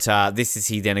 But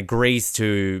he then agrees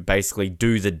to basically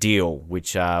do the deal,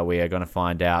 which we are going to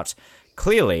find out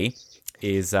clearly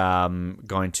is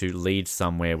going to lead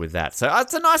somewhere with that. So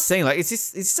it's a nice scene. Like, is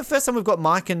this the first time we've got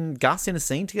Mike and Gus in a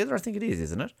scene together? I think it is,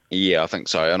 isn't it? Yeah, I think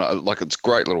so. And it's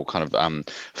great little kind of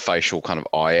facial kind of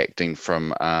eye acting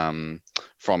from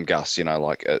Gus. We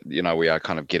are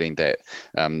kind of getting that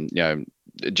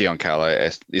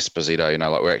Giancarlo Esposito,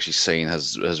 like, we're actually seeing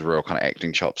his real kind of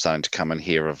acting chops starting to come in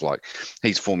here, of like,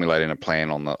 he's formulating a plan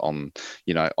on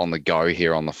the go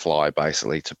here, on the fly,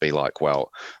 basically, to be like,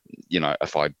 well,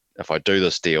 if I do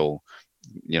this deal,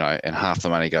 and half the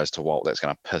money goes to Walt, that's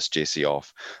going to piss Jesse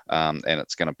off, and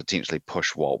it's going to potentially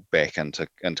push Walt back into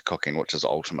cooking, which is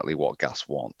ultimately what Gus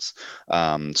wants.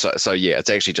 So yeah, it's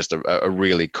actually just a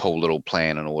really cool little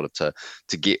plan in order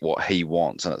to get what he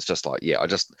wants, and it's just like, I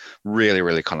just really,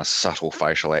 really kind of subtle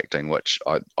facial acting, which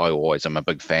I always am a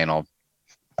big fan of.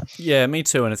 Yeah, me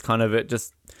too, and it's kind of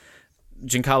just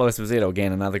Giancarlo Esposito,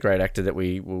 again, another great actor that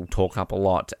we will talk up a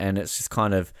lot, and it's just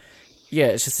kind of,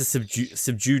 it's just a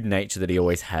subdued nature that he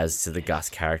always has to the Gus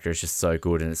character. It's just so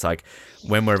good. And it's like,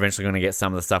 when we're eventually going to get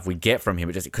some of the stuff we get from him,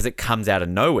 it just, because it comes out of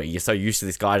nowhere. You're so used to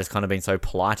this guy just kind of being so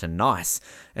polite and nice.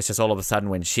 It's just all of a sudden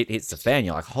when shit hits the fan,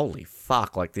 you're like, holy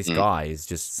fuck, like, this guy is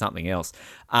just something else.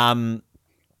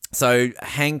 So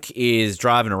Hank is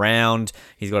driving around.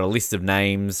 He's got a list of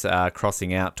names,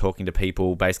 crossing out, talking to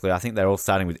people. Basically, I think they're all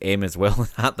starting with M as well,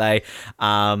 aren't they?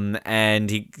 And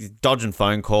he's dodging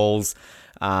phone calls.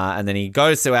 And then he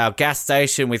goes to our gas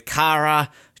station with Kara,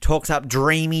 talks up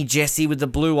dreamy Jesse with the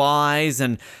blue eyes,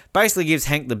 and basically gives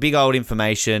Hank the big old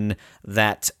information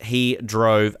that he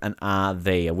drove an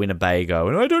RV, a Winnebago,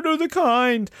 and I don't know the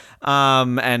kind.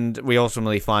 And we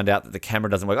ultimately find out that the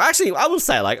camera doesn't work. Actually, I will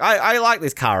say, like, I like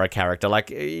this Kara character. Like,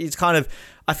 it's kind of,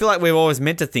 I feel like we're always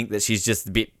meant to think that she's just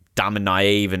a bit dumb and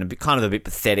naive and kind of a bit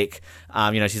pathetic.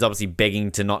 She's obviously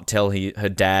begging to not tell her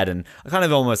dad, and I kind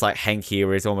of almost like Hank here,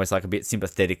 where he's almost like a bit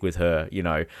sympathetic with her,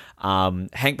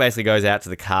 Hank basically goes out to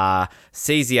the car,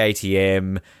 sees the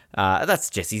ATM. That's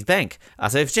Jesse's bank.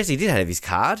 So if Jesse did have his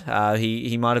card,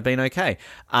 he might have been okay.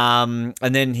 And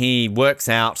then he works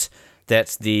out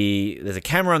that there's a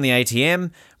camera on the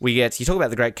ATM. You talk about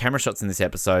the great camera shots in this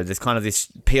episode. There's kind of this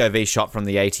POV shot from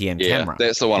the ATM camera. Yeah,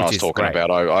 that's the one I was talking about.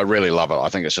 I really love it. I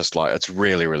think it's just like, it's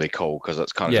really, really cool, because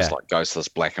it's kind of just like goes to this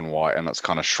black and white, and it's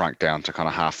kind of shrunk down to kind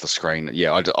of half the screen.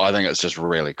 Yeah, I think it's just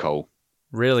really cool.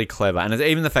 Really clever. And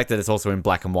even the fact that it's also in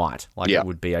black and white, like it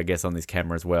would be, I guess, on this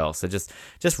camera as well. So just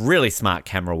really smart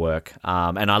camera work.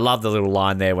 And I love the little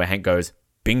line there where Hank goes,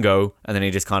 bingo, and then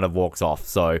he just kind of walks off.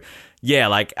 So yeah,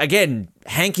 like, again,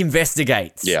 Hank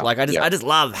investigates. Yeah. Like, I just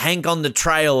love Hank on the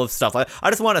trail of stuff. Like, I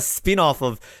just want a spin-off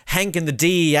of Hank and the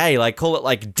DEA, like, call it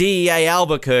like DEA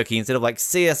Albuquerque instead of like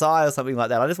CSI or something like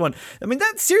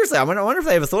that. Seriously, I wonder if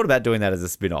they ever thought about doing that as a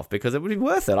spin-off, because it would be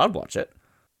worth it. I'd watch it.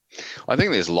 I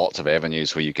think there's lots of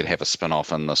avenues where you could have a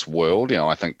spin-off in this world.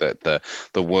 I think that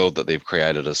the world that they've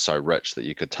created is so rich that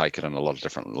you could take it in a lot of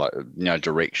different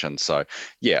directions. So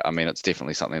yeah, I mean, it's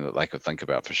definitely something that they could think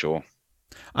about for sure.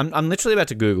 I'm literally about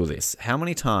to Google this. How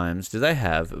many times do they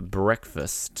have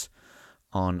breakfast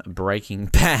on Breaking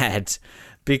Bad?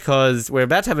 Because we're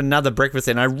about to have another breakfast,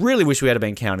 and I really wish we had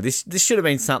been counted. This should have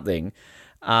been something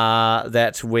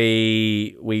that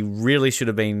we really should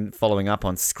have been following up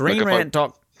on.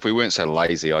 ScreenRant.com. If we weren't so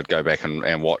lazy, I'd go back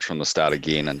and watch from the start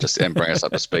again and bring us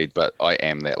up to speed. But I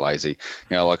am that lazy.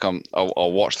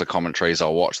 I'll watch the commentaries,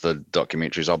 I'll watch the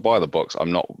documentaries, I'll buy the books.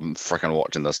 I'm not freaking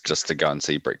watching this just to go and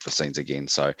see breakfast scenes again.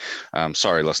 So,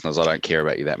 sorry, listeners, I don't care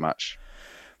about you that much.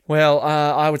 Well,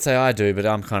 I would say I do, but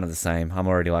I'm kind of the same. I'm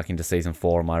already into season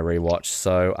 4 of my rewatch.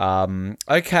 So,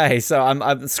 okay, so I'm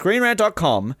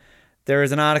ScreenRant.com. There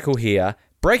is an article here.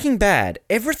 Breaking Bad,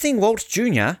 everything Walt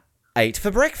Jr. ate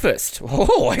for breakfast.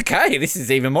 Oh, okay, this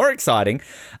is even more exciting.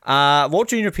 Walt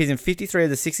Jr. appears in 53 of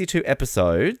the 62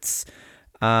 episodes.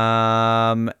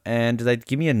 And they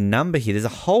give me a number here. There's a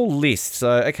whole list. So,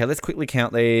 okay, let's quickly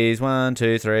count these. 1,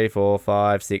 2, 3, 4,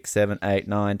 5, 6, 7, 8,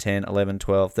 9, 10, 11,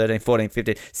 12, 13, 14,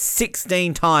 15,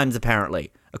 16 times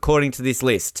apparently, according to this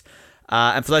list.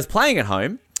 And for those playing at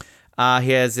home,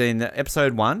 he has in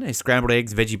episode 1, his scrambled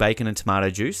eggs, veggie bacon, and tomato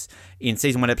juice. In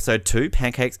season 1, episode 2,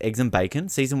 pancakes, eggs, and bacon.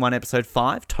 Season 1, episode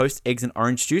 5, toast, eggs, and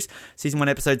orange juice. Season 1,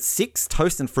 episode 6,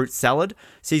 toast and fruit salad.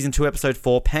 Season 2, episode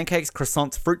 4, pancakes,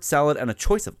 croissants, fruit salad, and a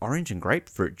choice of orange and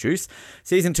grapefruit juice.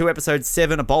 Season 2, episode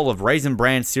 7, a bowl of Raisin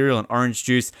Bran cereal and orange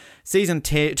juice. Season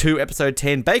 2, episode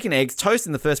 10, bacon, eggs, toast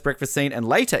in the first breakfast scene, and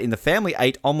later in the family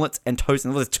ate omelets and toast.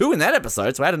 And there's 2 in that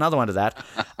episode, so add another one to that.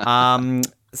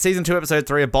 Season 2, episode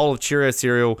 3, a bowl of Cheerio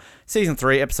cereal. Season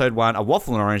 3, episode 1, a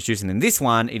waffle and orange juice. And in this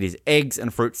one, it is eggs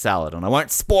and fruit salad. And I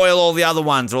won't spoil all the other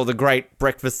ones or all the great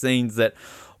breakfast scenes that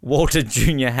Walter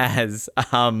Jr. has.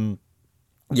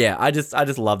 Yeah, I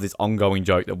just love this ongoing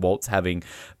joke that Walt's having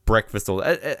breakfast.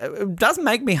 It does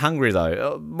make me hungry,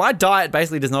 though. My diet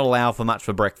basically does not allow for much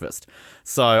for breakfast.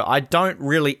 So I don't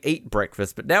really eat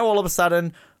breakfast. But now all of a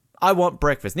sudden, I want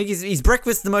breakfast. Nick, is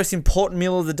breakfast the most important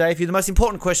meal of the day for you? The most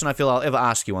important question I feel I'll ever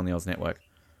ask you on the Oz Network.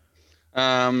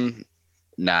 Nah.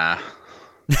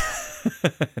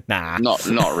 Nah.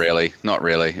 Not really. Not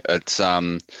really. It's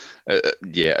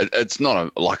it's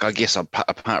not I guess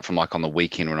apart from on the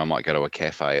weekend when I might go to a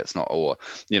cafe, it's not, or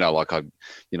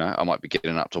I might be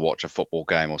getting up to watch a football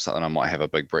game or something. I might have a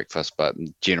big breakfast, but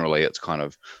generally it's kind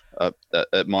of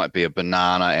it might be a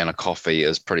banana and a coffee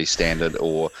is pretty standard,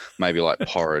 or maybe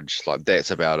porridge.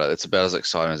 That's about it. It's about as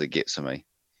exciting as it gets to me.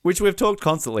 Which we've talked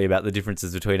constantly about the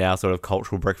differences between our sort of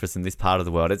cultural breakfast in this part of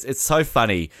the world. It's so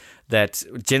funny that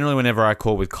generally whenever I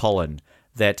call with Colin,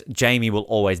 that Jamie will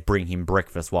always bring him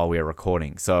breakfast while we're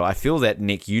recording. So I feel that,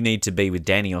 Nick, you need to be with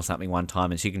Danny or something one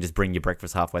time and she can just bring you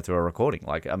breakfast halfway through a recording.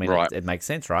 Right. It makes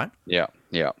sense, right? Yeah,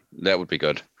 that would be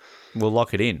good. We'll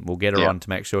lock it in. We'll get her on to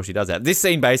make sure she does that. This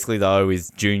scene basically, though, is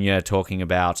Junior talking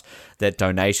about that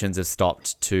donations have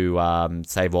stopped to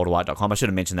SaveWalterWhite.com. I should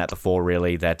have mentioned that before,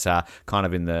 really, that kind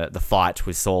of in the fight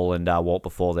with Saul and Walt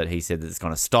before, that he said that it's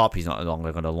going to stop. He's not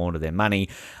longer going to launder their money.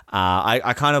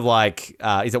 I kind of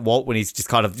is it Walt when he's just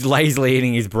kind of lazily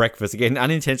eating his breakfast? Again,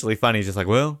 unintentionally funny. He's just like,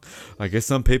 well, I guess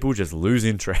some people just lose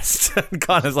interest.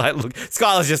 Kind of look,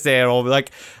 Skylar's just there. Or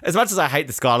as much as I hate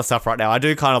the Skylar stuff right now, I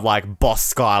do kind of like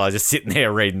boss Skylar just sitting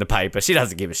there reading the paper. She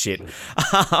doesn't give a shit.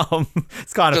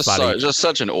 It's kind of funny. Just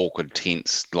such an awkward,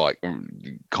 tense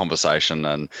conversation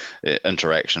and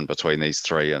interaction between these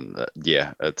three, and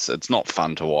it's not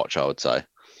fun to watch, I would say.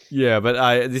 Yeah,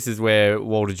 but this is where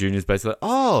Walter Jr. is basically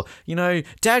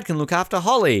Dad can look after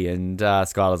Holly, and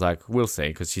Skylar's like, we'll see,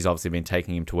 because she's obviously been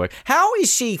taking him to work. How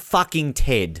is she fucking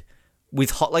Ted?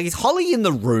 Is Holly in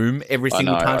the room every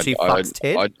single time she fucks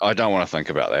Ted? I don't want to think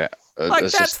about that.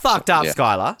 That's fucked up,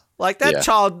 Skylar. That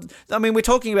child, I mean, we're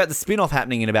talking about the spin-off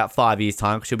happening in about 5 years'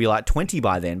 time, because she'll be 20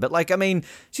 by then. But,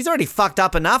 she's already fucked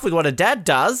up enough with what her dad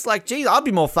does. Geez, I'd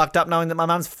be more fucked up knowing that my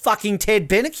mum's fucking Ted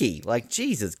Beneke.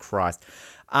 Jesus Christ.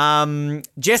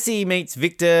 Jesse meets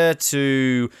Victor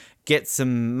to get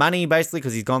some money, basically,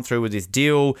 because he's gone through with this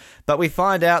deal. But we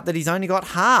find out that he's only got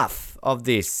half of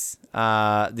this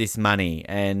money.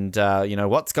 And,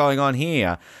 what's going on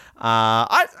here?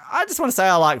 I just want to say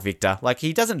I like Victor.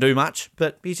 He doesn't do much,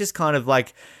 but he's just kind of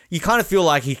you kind of feel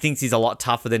like he thinks he's a lot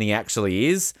tougher than he actually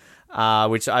is,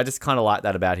 which I just kind of like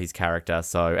that about his character.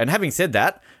 So, and having said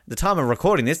that, the time of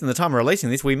recording this and the time of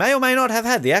releasing this, we may or may not have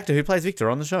had the actor who plays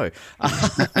Victor on the show.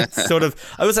 I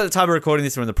was at the time of recording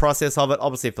this, we're in the process of it.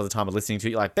 Obviously, for the time of listening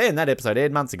to it, Ben, that episode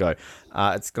aired months ago.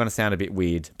 It's going to sound a bit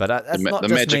weird, but that's not the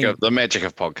just magic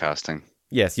of podcasting.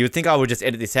 yes, you would think I would just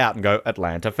edit this out and go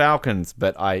Atlanta Falcons,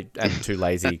 but I am too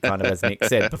lazy, kind of as Nick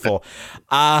said before.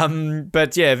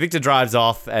 But yeah, Victor drives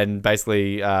off, and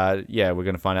basically, we're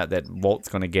going to find out that Walt's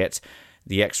going to get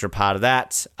the extra part of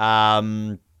that.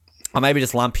 I'll maybe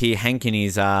just lump here Hank in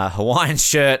his Hawaiian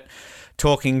shirt,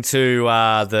 talking to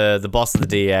the boss of the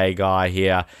DA guy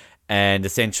here, and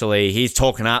essentially he's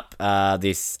talking up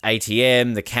this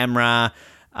ATM, the camera.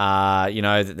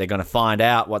 That they're going to find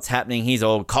out what's happening. He's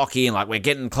all cocky and like, we're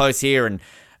getting close here. And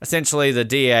essentially the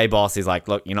DA boss is like,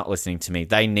 look, you're not listening to me.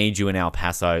 They need you in El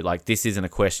Paso. Like, this isn't a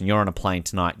question. You're on a plane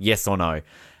tonight. Yes or no?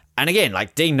 And again,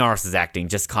 like Dean Norris's acting,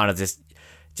 just kind of just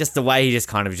the way he just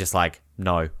kind of just like,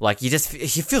 no. Like, you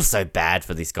feel so bad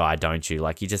for this guy, don't you?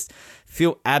 Like, you just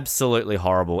feel absolutely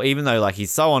horrible. Even though, like,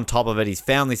 he's so on top of it, he's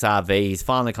found this RV, he's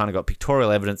finally kind of got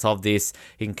pictorial evidence of this,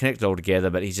 he can connect it all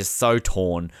together, but he's just so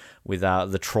torn with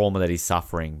the trauma that he's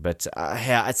suffering. But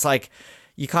it's like,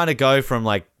 you kind of go from,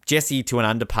 like, Jesse to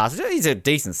an underpass. It's a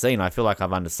decent scene. I feel like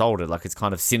I've undersold it. Like, it's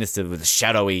kind of sinister with the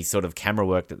shadowy sort of camera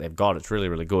work that they've got. It's really,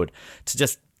 really good. To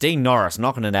just Dean Norris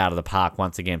knocking it out of the park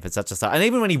once again for such a start. And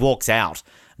even when he walks out,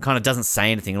 kind of doesn't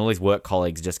say anything, and all his work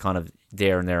colleagues are just kind of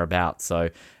there and thereabouts. So,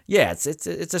 yeah, it's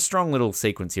a strong little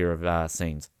sequence here of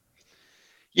scenes.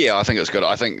 Yeah, I think it's good.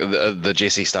 I think the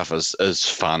Jesse stuff is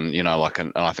fun, and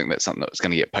I think that's something that's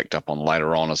going to get picked up on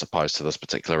later on, as opposed to this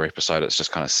particular episode. It's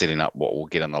just kind of setting up what we'll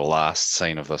get in the last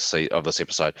scene of this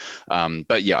episode.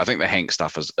 But yeah, I think the Hank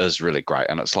stuff is really great,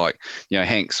 and it's like,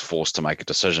 Hank's forced to make a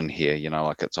decision here.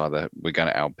 Like, it's either we're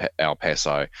going to El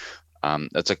Paso.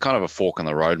 It's a kind of a fork in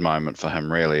the road moment for him,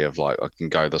 really, of like, I can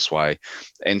go this way,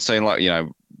 and seeing, like,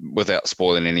 without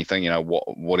spoiling anything,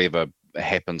 whatever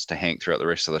happens to Hank throughout the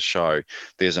rest of the show,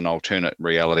 there's an alternate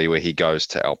reality where he goes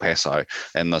to El Paso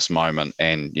in this moment,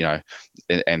 and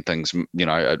and things,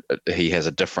 he has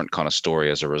a different kind of story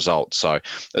as a result. So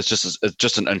it's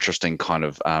just an interesting kind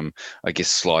of I guess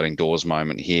sliding doors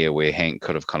moment here, where Hank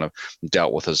could have kind of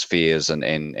dealt with his fears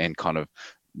and kind of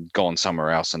gone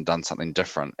somewhere else and done something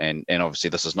different, and obviously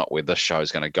this is not where this show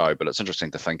is going to go, but it's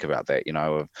interesting to think about that,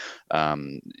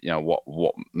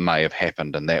 what may have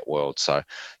happened in that world. So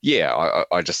yeah,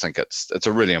 I just think it's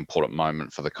a really important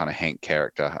moment for the kind of Hank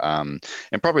character, and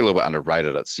probably a little bit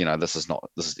underrated. It's this is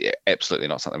absolutely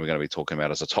not something we're going to be talking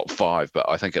about as a top 5, but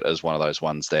I think it is one of those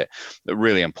ones that are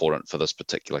really important for this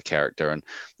particular character. And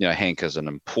Hank is an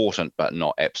important but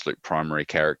not absolute primary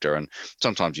character, and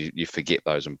sometimes you forget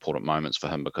those important moments for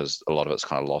him, because a lot of it's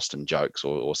kind of lost in jokes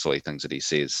or silly things that he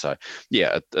says. So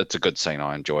yeah, it's a good scene.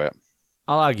 I enjoy it.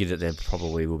 I'll argue that there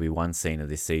probably will be one scene of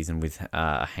this season with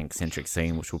a Hank-centric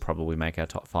scene, which will probably make our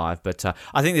top 5. But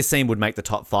I think this scene would make the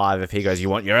top 5 if he goes,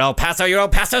 you want your El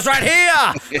Paso's right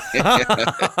here!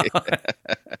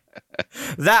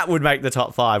 That would make the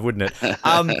top 5, wouldn't it?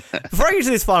 Before I get to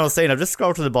this final scene, I've just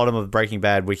scrolled to the bottom of Breaking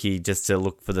Bad wiki just to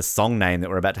look for the song name that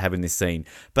we're about to have in this scene.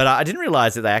 But I didn't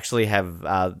realize that they actually have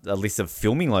a list of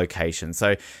filming locations.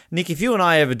 So, Nick, if you and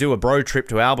I ever do a bro trip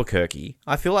to Albuquerque,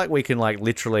 I feel like we can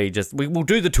literally we'll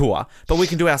do the tour, but we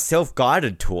can do our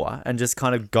self-guided tour and just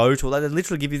kind of go to, they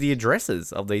literally give you the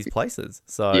addresses of these places.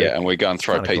 So yeah, and we go and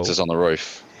throw pizzas on the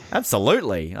roof.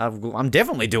 Absolutely. I'm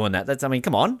definitely doing that.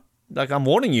 Come on. Like, I'm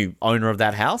warning you, owner of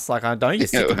that house. Like, I know you're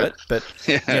sick of it, but,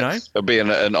 It'll be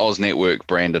an Oz Network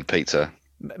branded pizza.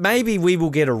 Maybe we will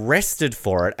get arrested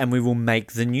for it and we will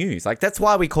make the news. Like, that's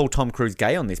why we call Tom Cruise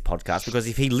gay on this podcast, because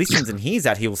if he listens and hears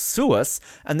that, he'll sue us,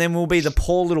 and then we'll be the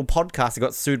poor little podcast that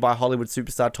got sued by Hollywood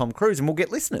superstar Tom Cruise, and we'll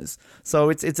get listeners. So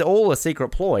it's all a secret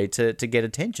ploy to get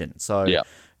attention. So yeah,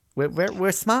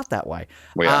 we're smart that way.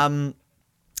 We are.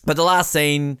 But the last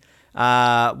scene...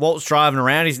 Walt's driving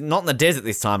around. He's not in the desert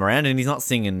this time around, and he's not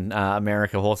singing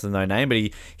America Horses No Name, but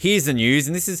he hears the news.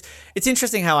 And it's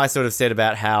interesting how I sort of said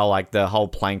about how, like, the whole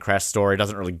plane crash story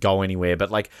doesn't really go anywhere, but,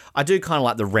 like, I do kind of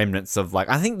like the remnants of, like,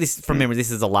 I think this, from memory,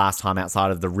 this is the last time outside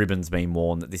of the ribbons being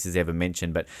worn that this is ever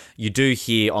mentioned, but you do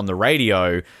hear on the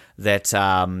radio that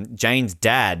Jane's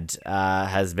dad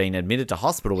has been admitted to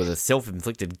hospital with a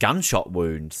self-inflicted gunshot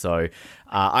wound. So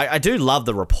I do love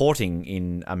the reporting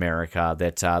in America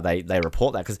that they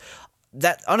report that, because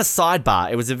that, on a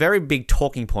sidebar, it was a very big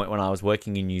talking point when I was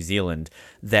working in New Zealand,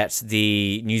 that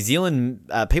the New Zealand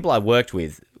people I worked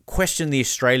with questioned the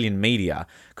Australian media,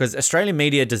 because Australian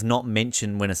media does not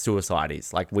mention when a suicide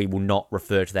is. Like, we will not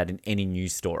refer to that in any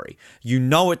news story. You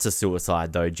know it's a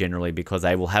suicide, though, generally, because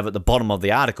they will have at the bottom of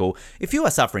the article, if you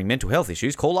are suffering mental health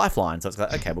issues, call Lifeline. So it's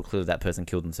like, okay, well, clearly that person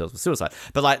killed themselves with suicide.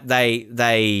 But, like,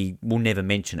 they will never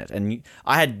mention it. And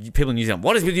I had people in New Zealand,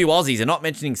 what is with you Aussies? They're not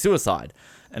mentioning suicide.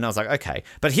 And I was like, okay.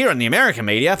 But here in the American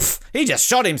media, he just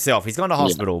shot himself. He's gone to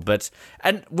hospital. Yeah.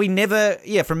 And we never,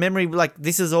 from memory, like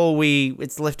this is all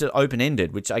it's left it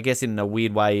open-ended, which I guess in a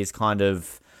weird way is kind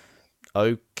of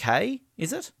okay,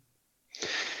 is it?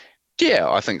 Yeah,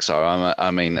 I think so. I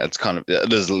mean, it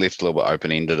is left a little bit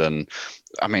open-ended, and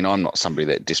I mean, I'm not somebody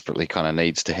that desperately kind of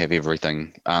needs to have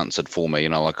everything answered for me.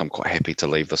 Like I'm quite happy to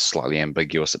leave this slightly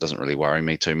ambiguous. It doesn't really worry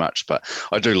me too much, but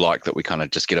I do like that we kind of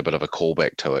just get a bit of a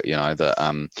callback to it.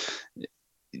 That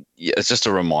it's just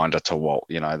a reminder to Walt,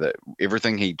 that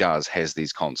everything he does has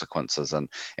these consequences, and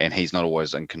he's not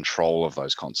always in control of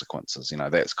those consequences.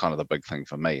 That's kind of the big thing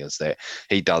for me, is that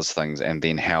he does things and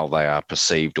then how they are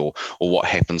perceived or what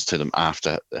happens to them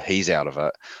after he's out of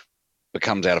it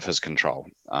becomes out of his control.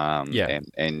 I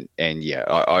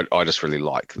just really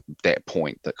like that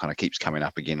point that kind of keeps coming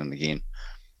up again and again.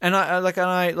 And I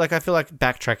feel like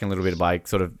backtracking a little bit by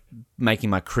sort of making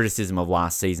my criticism of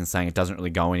last season, saying it doesn't really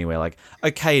go anywhere. Like,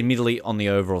 okay, admittedly, on the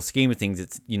overall scheme of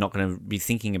things, you're not going to be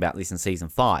thinking about this in season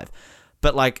 5.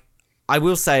 But like, I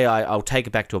will say I'll take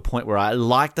it back to a point where I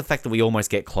like the fact that we almost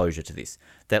get closure to this.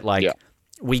 That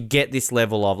we get this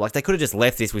level of, like, they could have just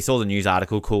left this. We saw the news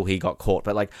article, cool, he got caught.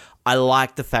 But, like, I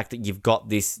like the fact that you've got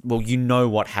this, well,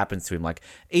 what happens to him. Like,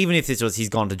 even if this was, he's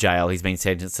gone to jail, he's been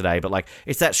sentenced today, but, like,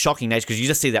 it's that shocking nature, because you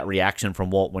just see that reaction from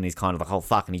Walt when he's kind of like, oh,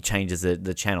 fuck, and he changes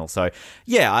the channel. So,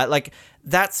 yeah,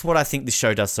 that's what I think this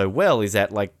show does so well, is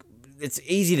that, like, it's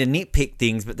easy to nitpick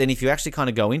things, but then if you actually kind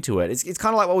of go into it, it's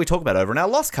kind of like what we talk about over in our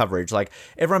Lost coverage. Like,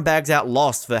 everyone bags out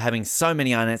Lost for having so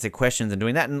many unanswered questions and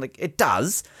doing that, and, like, it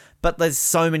does. But there's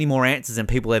so many more answers than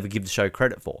people ever give the show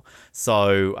credit for.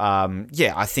 So,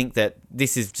 I think that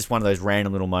this is just one of those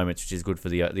random little moments, which is good for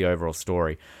the overall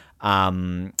story.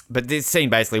 But this scene,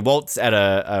 basically, Walt's at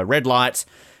a red light.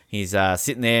 He's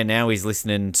sitting there. Now he's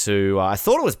listening to, I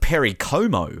thought it was Perry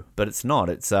Como, but it's not.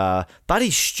 It's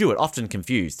Buddy Stewart, often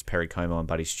confused, Perry Como and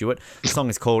Buddy Stewart. The song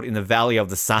is called In the Valley of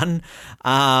the Sun.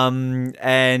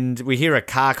 And we hear a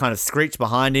car kind of screech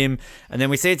behind him. And then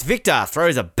we see it's Victor,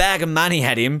 throws a bag of money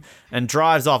at him and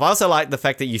drives off. I also like the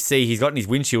fact that you see he's gotten his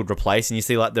windshield replaced and you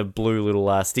see like the blue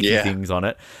little sticky things on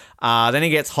it. Then he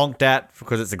gets honked at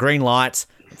because it's a green light.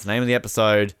 It's the name of the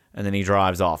episode. And then he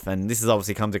drives off. And this has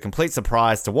obviously come to complete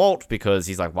surprise to Walt, because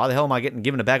he's like, why the hell am I getting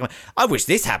given a bag of money? I wish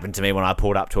this happened to me when I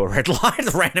pulled up to a red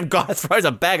light. A random guy throws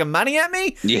a bag of money at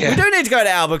me. Yeah. We do need to go to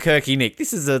Albuquerque, Nick.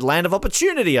 This is a land of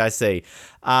opportunity, I see.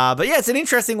 But yeah, it's an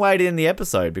interesting way to end the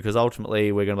episode, because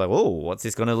ultimately we're going to be like, oh, what's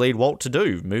this going to lead Walt to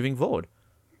do moving forward?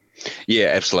 Yeah,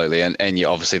 absolutely, and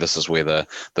obviously this is where the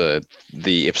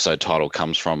episode title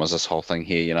comes from, is this whole thing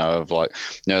here, of like,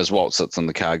 as Walt sits in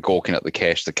the car gawking at the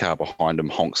cash, the car behind him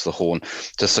honks the horn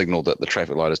to signal that the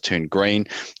traffic light has turned green.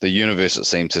 The universe, it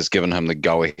seems, has given him the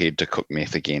go-ahead to cook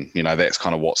meth again. That's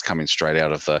kind of what's coming straight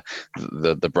out of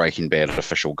the Breaking Bad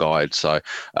official guide. So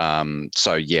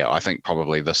yeah, I think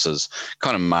probably this is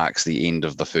kind of marks the end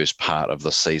of the first part of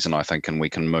the season, I think, and we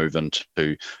can move into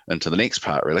the next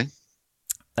part, really.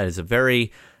 That is a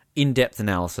very in-depth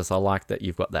analysis. I like that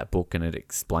you've got that book and it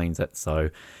explains it. So,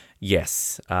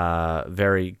 yes,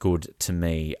 very good to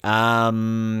me.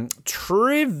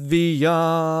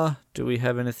 Trivia. Do we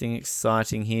have anything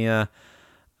exciting here?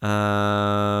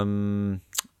 Yeah,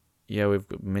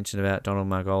 we've mentioned about Donald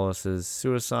Margolis's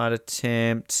suicide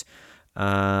attempt.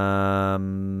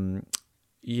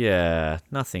 Yeah,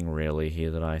 nothing really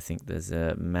here that I think there's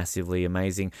massively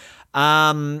amazing.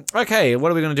 Okay,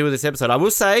 what are we going to do with this episode? I will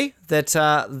say that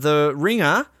The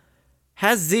Ringer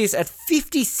has this at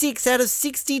 56 out of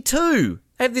 62.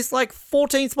 They have this like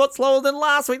 14 spots lower than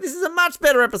last week. This is a much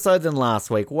better episode than last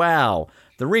week. Wow.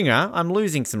 The Ringer, I'm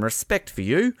losing some respect for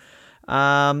you.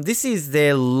 This is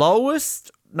their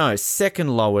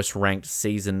second lowest ranked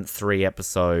season 3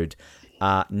 episode.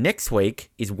 Next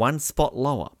week is one spot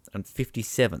lower, and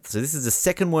 57th. So this is the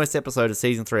second worst episode of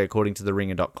season 3 according to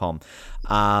theringer.com.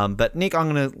 But Nick,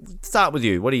 I'm going to start with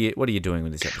you. What are you doing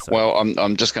with this episode? Well,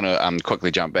 I'm just going to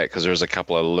quickly jump back, because there's a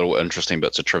couple of little interesting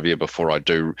bits of trivia before I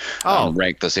do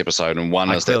rank this episode. And one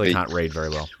is that I can't read very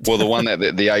well. Well, the one that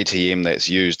the ATM that's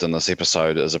used in this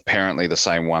episode is apparently the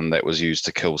same one that was used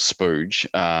to kill Spooge.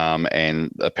 And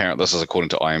apparently, this is according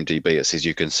to IMDb. It says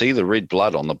you can see the red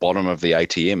blood on the bottom of the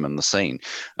ATM in the scene.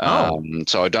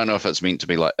 So I don't know if it's meant to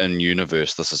be like in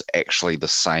universe this is actually the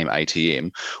same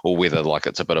ATM, or whether like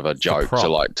it's a bit of a joke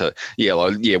whether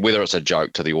it's a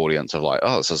joke to the audience of like,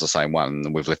 oh, this is the same one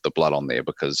and we've left the blood on there,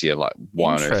 because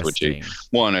why on earth would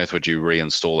you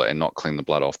reinstall it and not clean the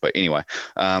blood off? But anyway,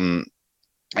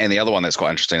 And the other one that's quite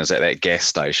interesting is at that gas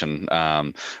station,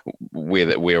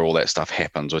 where all that stuff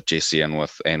happens with Jesse and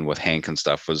with Hank and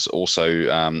stuff, was also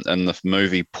in the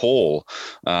movie Paul,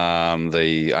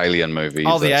 the Alien movie.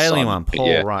 Oh, the Alien one, Paul.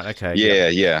 Yeah, Right. Okay. yeah,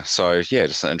 Yep. yeah. So yeah,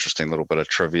 just an interesting little bit of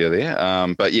trivia there.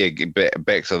 But yeah,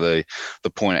 back to the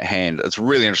point at hand. It's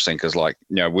really interesting because, like,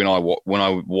 when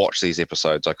I watch these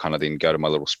episodes, I kind of then go to my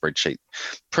little spreadsheet,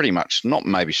 pretty much not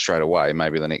maybe straight away,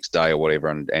 maybe the next day or whatever,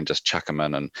 and just chuck them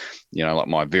in, and like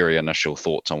my very initial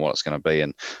thoughts on what it's going to be.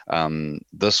 And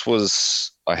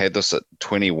I had this at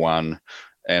 21,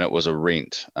 and it was a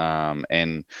rent. I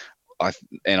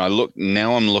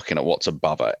I'm looking at what's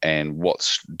above it, and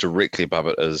what's directly above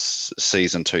it is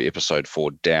season 2, episode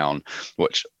 4, Down,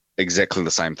 which exactly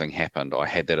the same thing happened. I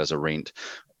had that as a rent.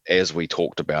 As we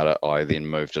talked about it, I then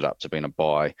moved it up to being a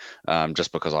buy,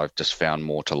 just because I've just found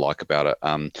more to like about it.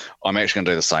 I'm actually going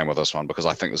to do the same with this one because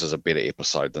I think this is a better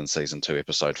episode than season 2,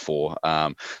 episode 4.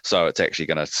 So it's actually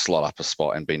going to slot up a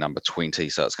spot and be number 20.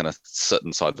 So it's going to sit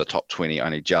inside the top 20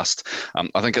 only just.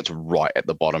 I think it's right at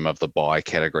the bottom of the buy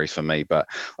category for me, but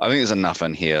I think there's enough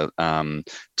in here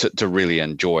to really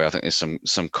enjoy. I think there's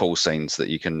some cool scenes that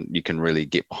you can really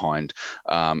get behind,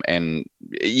 and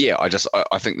yeah,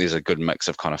 I think there's a good mix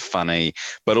of kind of funny,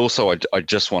 but also I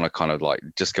just want to kind of like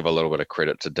just give a little bit of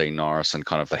credit to Dean Norris and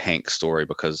kind of the Hank story,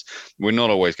 because we're not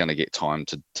always going to get time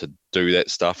to do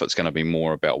that stuff. It's going to be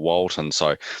more about Walt, and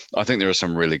so I think there is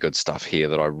some really good stuff here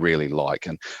that I really like.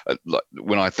 And like,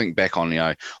 when I think back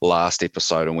on last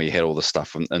episode, and we had all the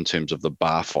stuff in terms of the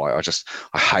bar fight,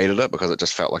 I hated it because it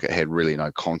just felt like it had really no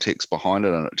context behind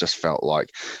it, and it just felt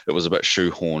like it was a bit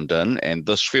shoehorned in. And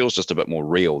this feels just a bit more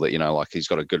real, that like he's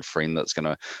got a good friend that's going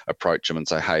to approach him and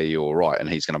say, hey, you're all right, and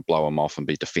he's going to blow him off and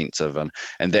be defensive,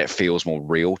 and that feels more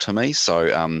real to me.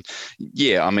 So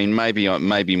yeah, I mean,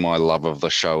 maybe my love of the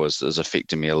show is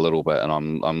affecting me a little bit, and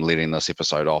I'm letting this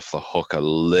episode off the hook a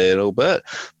little bit,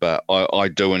 but I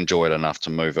do enjoy it enough to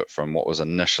move it from what was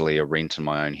initially a rent in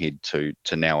my own head to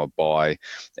now a buy,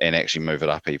 and actually move it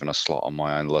up even a slot on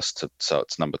my own list so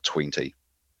it's number 20.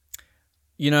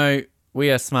 We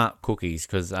are smart cookies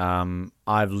because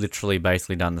I've literally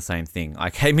basically done the same thing. I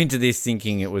came into this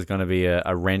thinking it was going to be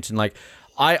a rent, and like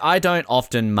I don't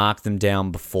often mark them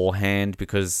down beforehand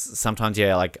because sometimes,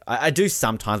 yeah, like I do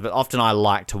sometimes, but often I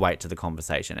like to wait to the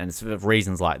conversation, and it's for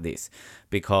reasons like this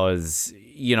because,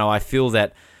 I feel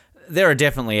that there are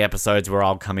definitely episodes where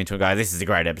I'll come into and go, this is a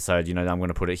great episode, I'm going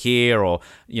to put it here, or,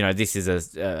 this is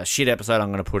a shit episode,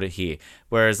 I'm going to put it here.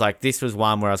 Whereas, like, this was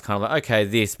one where I was kind of like, okay,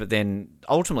 this, but then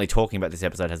ultimately talking about this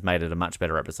episode has made it a much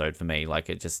better episode for me. Like,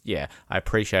 it just, yeah, I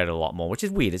appreciate it a lot more, which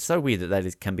is weird. It's so weird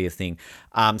that can be a thing.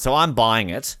 So I'm buying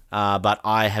it, but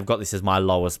I have got this as my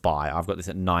lowest buy. I've got this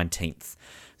at 19th.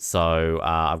 So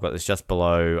I've got this just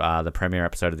below the premiere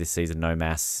episode of this season, No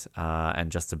Mass,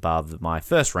 and just above my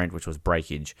first rent, which was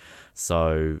Breakage.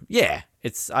 So yeah,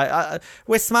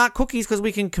 we're smart cookies because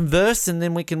we can converse, and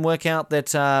then we can work out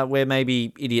that we're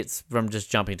maybe idiots from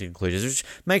just jumping to conclusions, which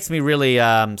makes me really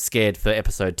scared for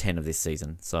episode 10 of this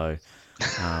season. So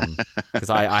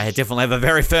because I definitely have a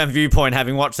very firm viewpoint,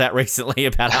 having watched that recently,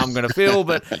 about how I'm going to feel,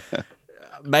 but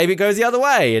maybe it goes the other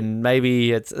way, and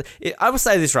maybe I will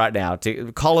say this right now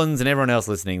to Collins and everyone else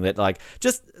listening, that like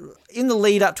just in the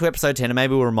lead up to episode 10, and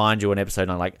maybe we'll remind you on episode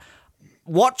 9, like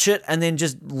watch it and then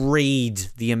just read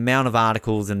the amount of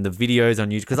articles and the videos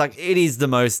on YouTube, because like it is the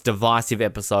most divisive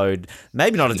episode,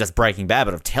 maybe not of just Breaking Bad,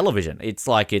 but of television. It's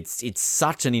like it's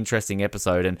such an interesting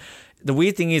episode, and the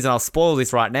weird thing is, and I'll spoil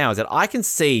this right now, is that I can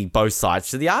see both sides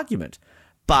to the argument,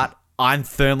 but I'm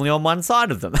firmly on one side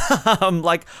of them.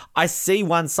 Like, I see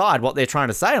one side, what they're trying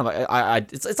to say. I'm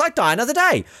like, it's like Die Another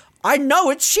Day. I know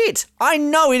it's shit. I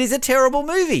know it is a terrible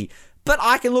movie, but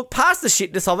I can look past the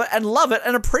shitness of it and love it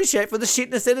and appreciate for the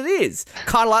shitness that it is.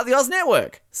 Kind of like the Oz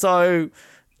Network. So,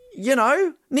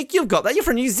 Nick, you've got that. You're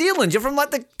from New Zealand. You're from like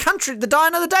the country, the Die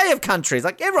Another Day of countries.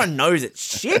 Like, everyone knows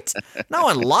it's shit. No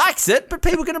one likes it, but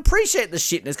people can appreciate the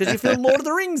shitness because you feel Lord of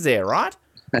the Rings there, right?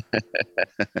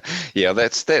 Yeah,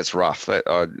 that's rough.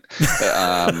 Oh,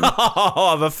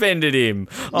 I've offended him.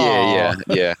 Yeah.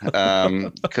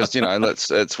 Because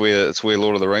it's where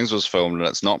Lord of the Rings was filmed, and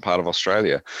it's not part of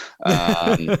Australia.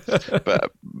 But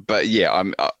yeah,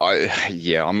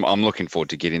 I'm looking forward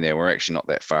to getting there. We're actually not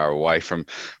that far away from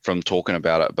talking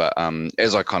about it. But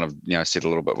as I kind of said a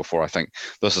little bit before, I think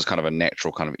this is kind of a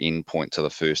natural kind of end point to the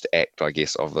first act, I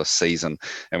guess, of the season,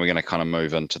 and we're going to kind of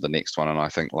move into the next one. And I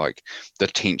think like the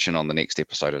tension on the next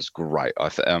episode is great.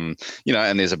 And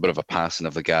there's a bit of a passing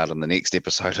of the guard in the next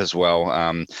episode as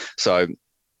well. So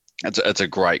it's a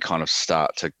great kind of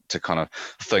start to kind of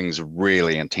things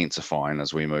really intensifying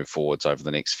as we move forwards over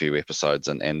the next few episodes,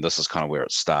 and this is kind of where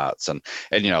it starts. And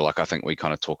like I think we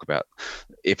kind of talk about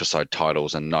episode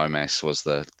titles, and No Mass was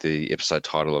the episode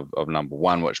title of number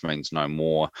 1, which means no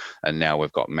more, and now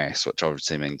we've got Mass, which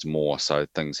obviously means more, so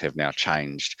things have now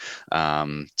changed.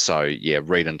 So yeah,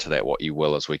 read into that what you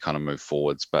will as we kind of move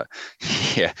forwards, but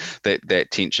yeah,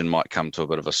 that tension might come to a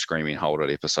bit of a screaming halt at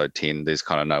episode 10. There's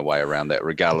kind of no way around that,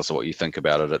 regardless of what you think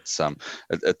about it.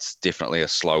 It's definitely a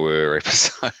slower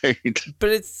episode.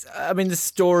 But the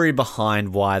story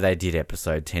behind why they did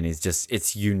episode 10 is just,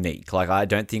 it's unique. Like, I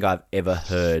don't think I've ever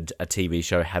heard a TV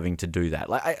show having to do that.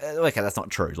 Okay, that's not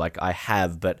true. Like, I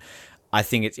have, but I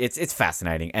think it's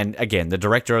fascinating. And again, the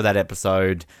director of that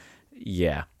episode,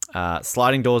 yeah.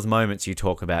 Sliding doors moments you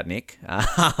talk about, Nick.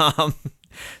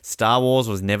 Star Wars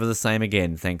was never the same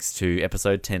again, thanks to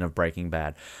episode 10 of Breaking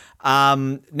Bad.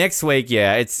 Next week,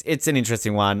 yeah, it's an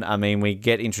interesting one. I mean, we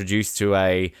get introduced to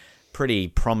a pretty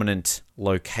prominent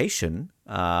location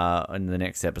in the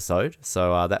next episode,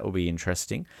 so that will be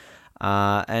interesting.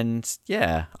 And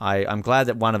yeah, I'm glad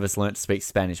that one of us learnt to speak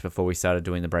Spanish before we started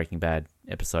doing the Breaking Bad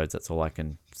episodes. That's all I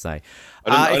can say.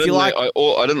 I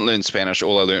didn't learn Spanish.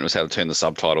 All I learned was how to turn the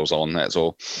subtitles on. That's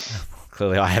all.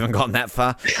 Clearly, I haven't gotten that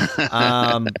far.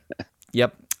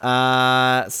 Yep.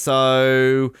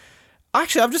 So,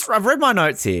 actually, I've read my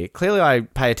notes here. Clearly, I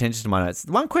pay attention to my notes.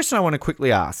 One question I want to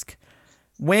quickly ask: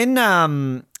 when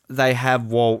they have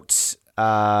Walt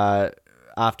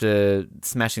after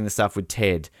smashing the stuff with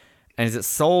Ted, and is it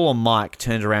Saul or Mike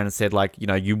turned around and said, like,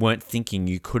 you weren't thinking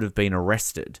you could have been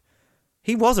arrested?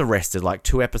 He was arrested like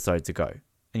 2 episodes ago,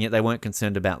 and yet they weren't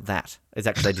concerned about that. Is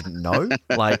that because they didn't know?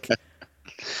 Like.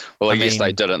 Well, I guess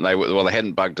they didn't. They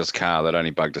hadn't bugged his car. They'd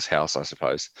only bugged his house, I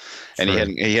suppose. And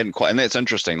True. he hadn't quite. And that's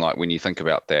interesting. Like when you think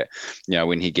about that,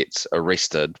 when he gets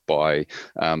arrested by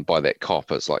that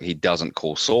cop, it's like he doesn't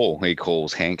call Saul. He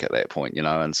calls Hank at that point.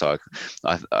 And so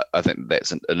I think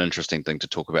that's an interesting thing to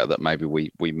talk about that maybe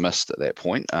we missed at that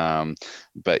point.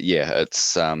 But yeah,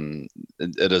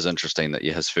 it is interesting that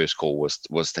his first call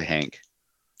was to Hank.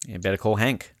 Yeah, better call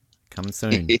Hank. Coming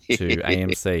soon to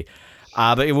AMC.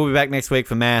 But we'll be back next week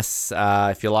for Mass.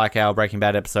 If you like our Breaking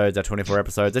Bad episodes, our 24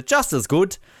 episodes are just as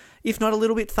good, if not a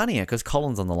little bit funnier, because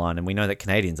Colin's on the line, and we know that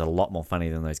Canadians are a lot more funny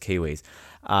than those Kiwis.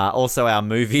 Also, our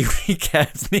movie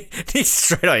recaps. Nick's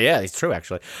straight on. Yeah, it's true,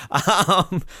 actually. I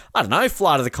don't know,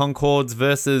 Flight of the Conchords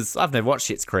versus... I've never watched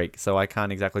Schitt's Creek, so I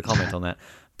can't exactly comment on that.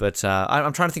 But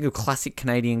I'm trying to think of classic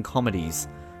Canadian comedies.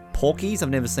 Porky's. I've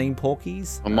never seen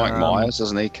Porky's. Well, Mike Myers,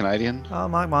 isn't he Canadian? Oh,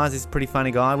 Mike Myers is a pretty funny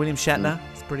guy. William Shatner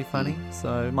is pretty funny.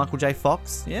 So Michael J.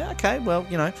 Fox. Yeah, okay. Well,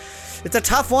 it's a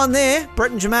tough one there.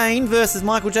 Brett and Jermaine versus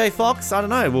Michael J. Fox. I don't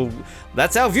know. Well,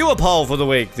 that's our viewer poll for the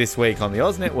week this week on the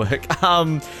Oz Network.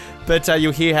 But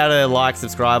you'll hear how to like,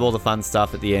 subscribe, all the fun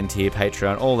stuff at the end here,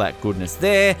 Patreon, all that goodness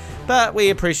there. But we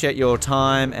appreciate your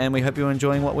time, and we hope you're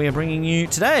enjoying what we are bringing you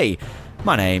today.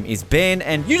 My name is Ben,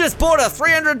 and you just bought a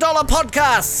 $300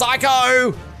 podcast,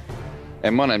 psycho!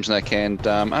 And my name's Nick, and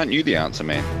aren't you the answer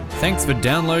man? Thanks for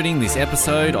downloading this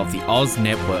episode of the Oz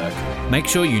Network. Make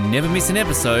sure you never miss an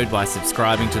episode by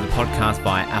subscribing to the podcast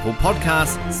via Apple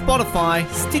Podcasts,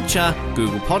 Spotify, Stitcher,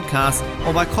 Google Podcasts,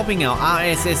 or by copying our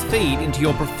RSS feed into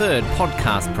your preferred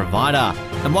podcast provider.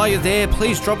 And while you're there,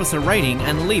 please drop us a rating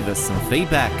and leave us some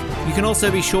feedback. You can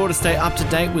also be sure to stay up to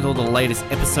date with all the latest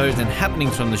episodes and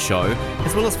happenings from the show,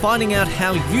 as well as finding out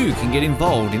how you can get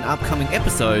involved in upcoming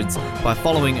episodes by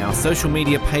following our social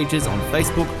media pages on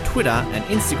Facebook, Twitter, and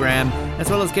Instagram, as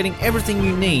well as getting everything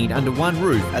you need under one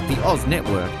roof at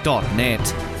theoznetwork.net.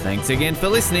 Thanks again for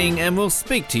listening, and we'll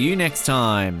speak to you next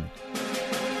time.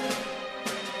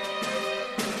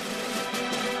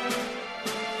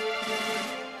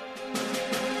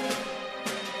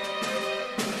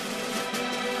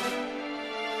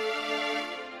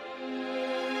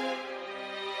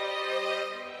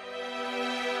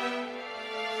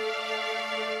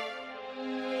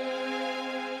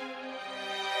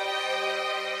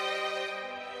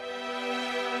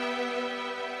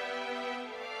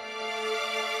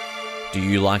 Do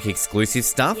you like exclusive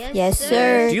stuff? Yes,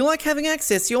 sir. Do you like having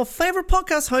access to your favourite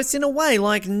podcast hosts in a way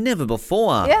like never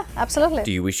before? Yeah, absolutely.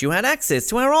 Do you wish you had access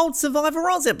to our old Survivor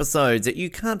Oz episodes that you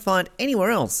can't find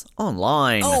anywhere else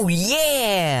online? Oh,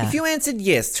 yeah! If you answered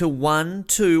yes to 1,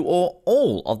 2, or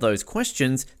all of those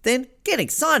questions, then get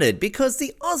excited because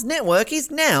the Oz Network is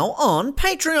now on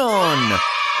Patreon.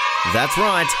 That's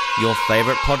right, your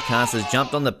favourite podcast has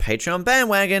jumped on the Patreon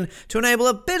bandwagon to enable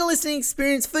a better listening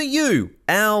experience for you,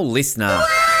 our listener.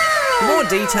 For more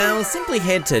details, simply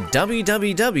head to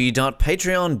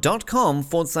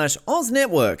www.patreon.com/Oz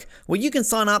Network, where you can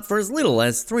sign up for as little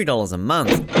as $3 a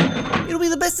month. It'll be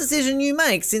the best decision you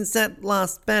make since that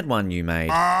last bad one you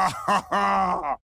made.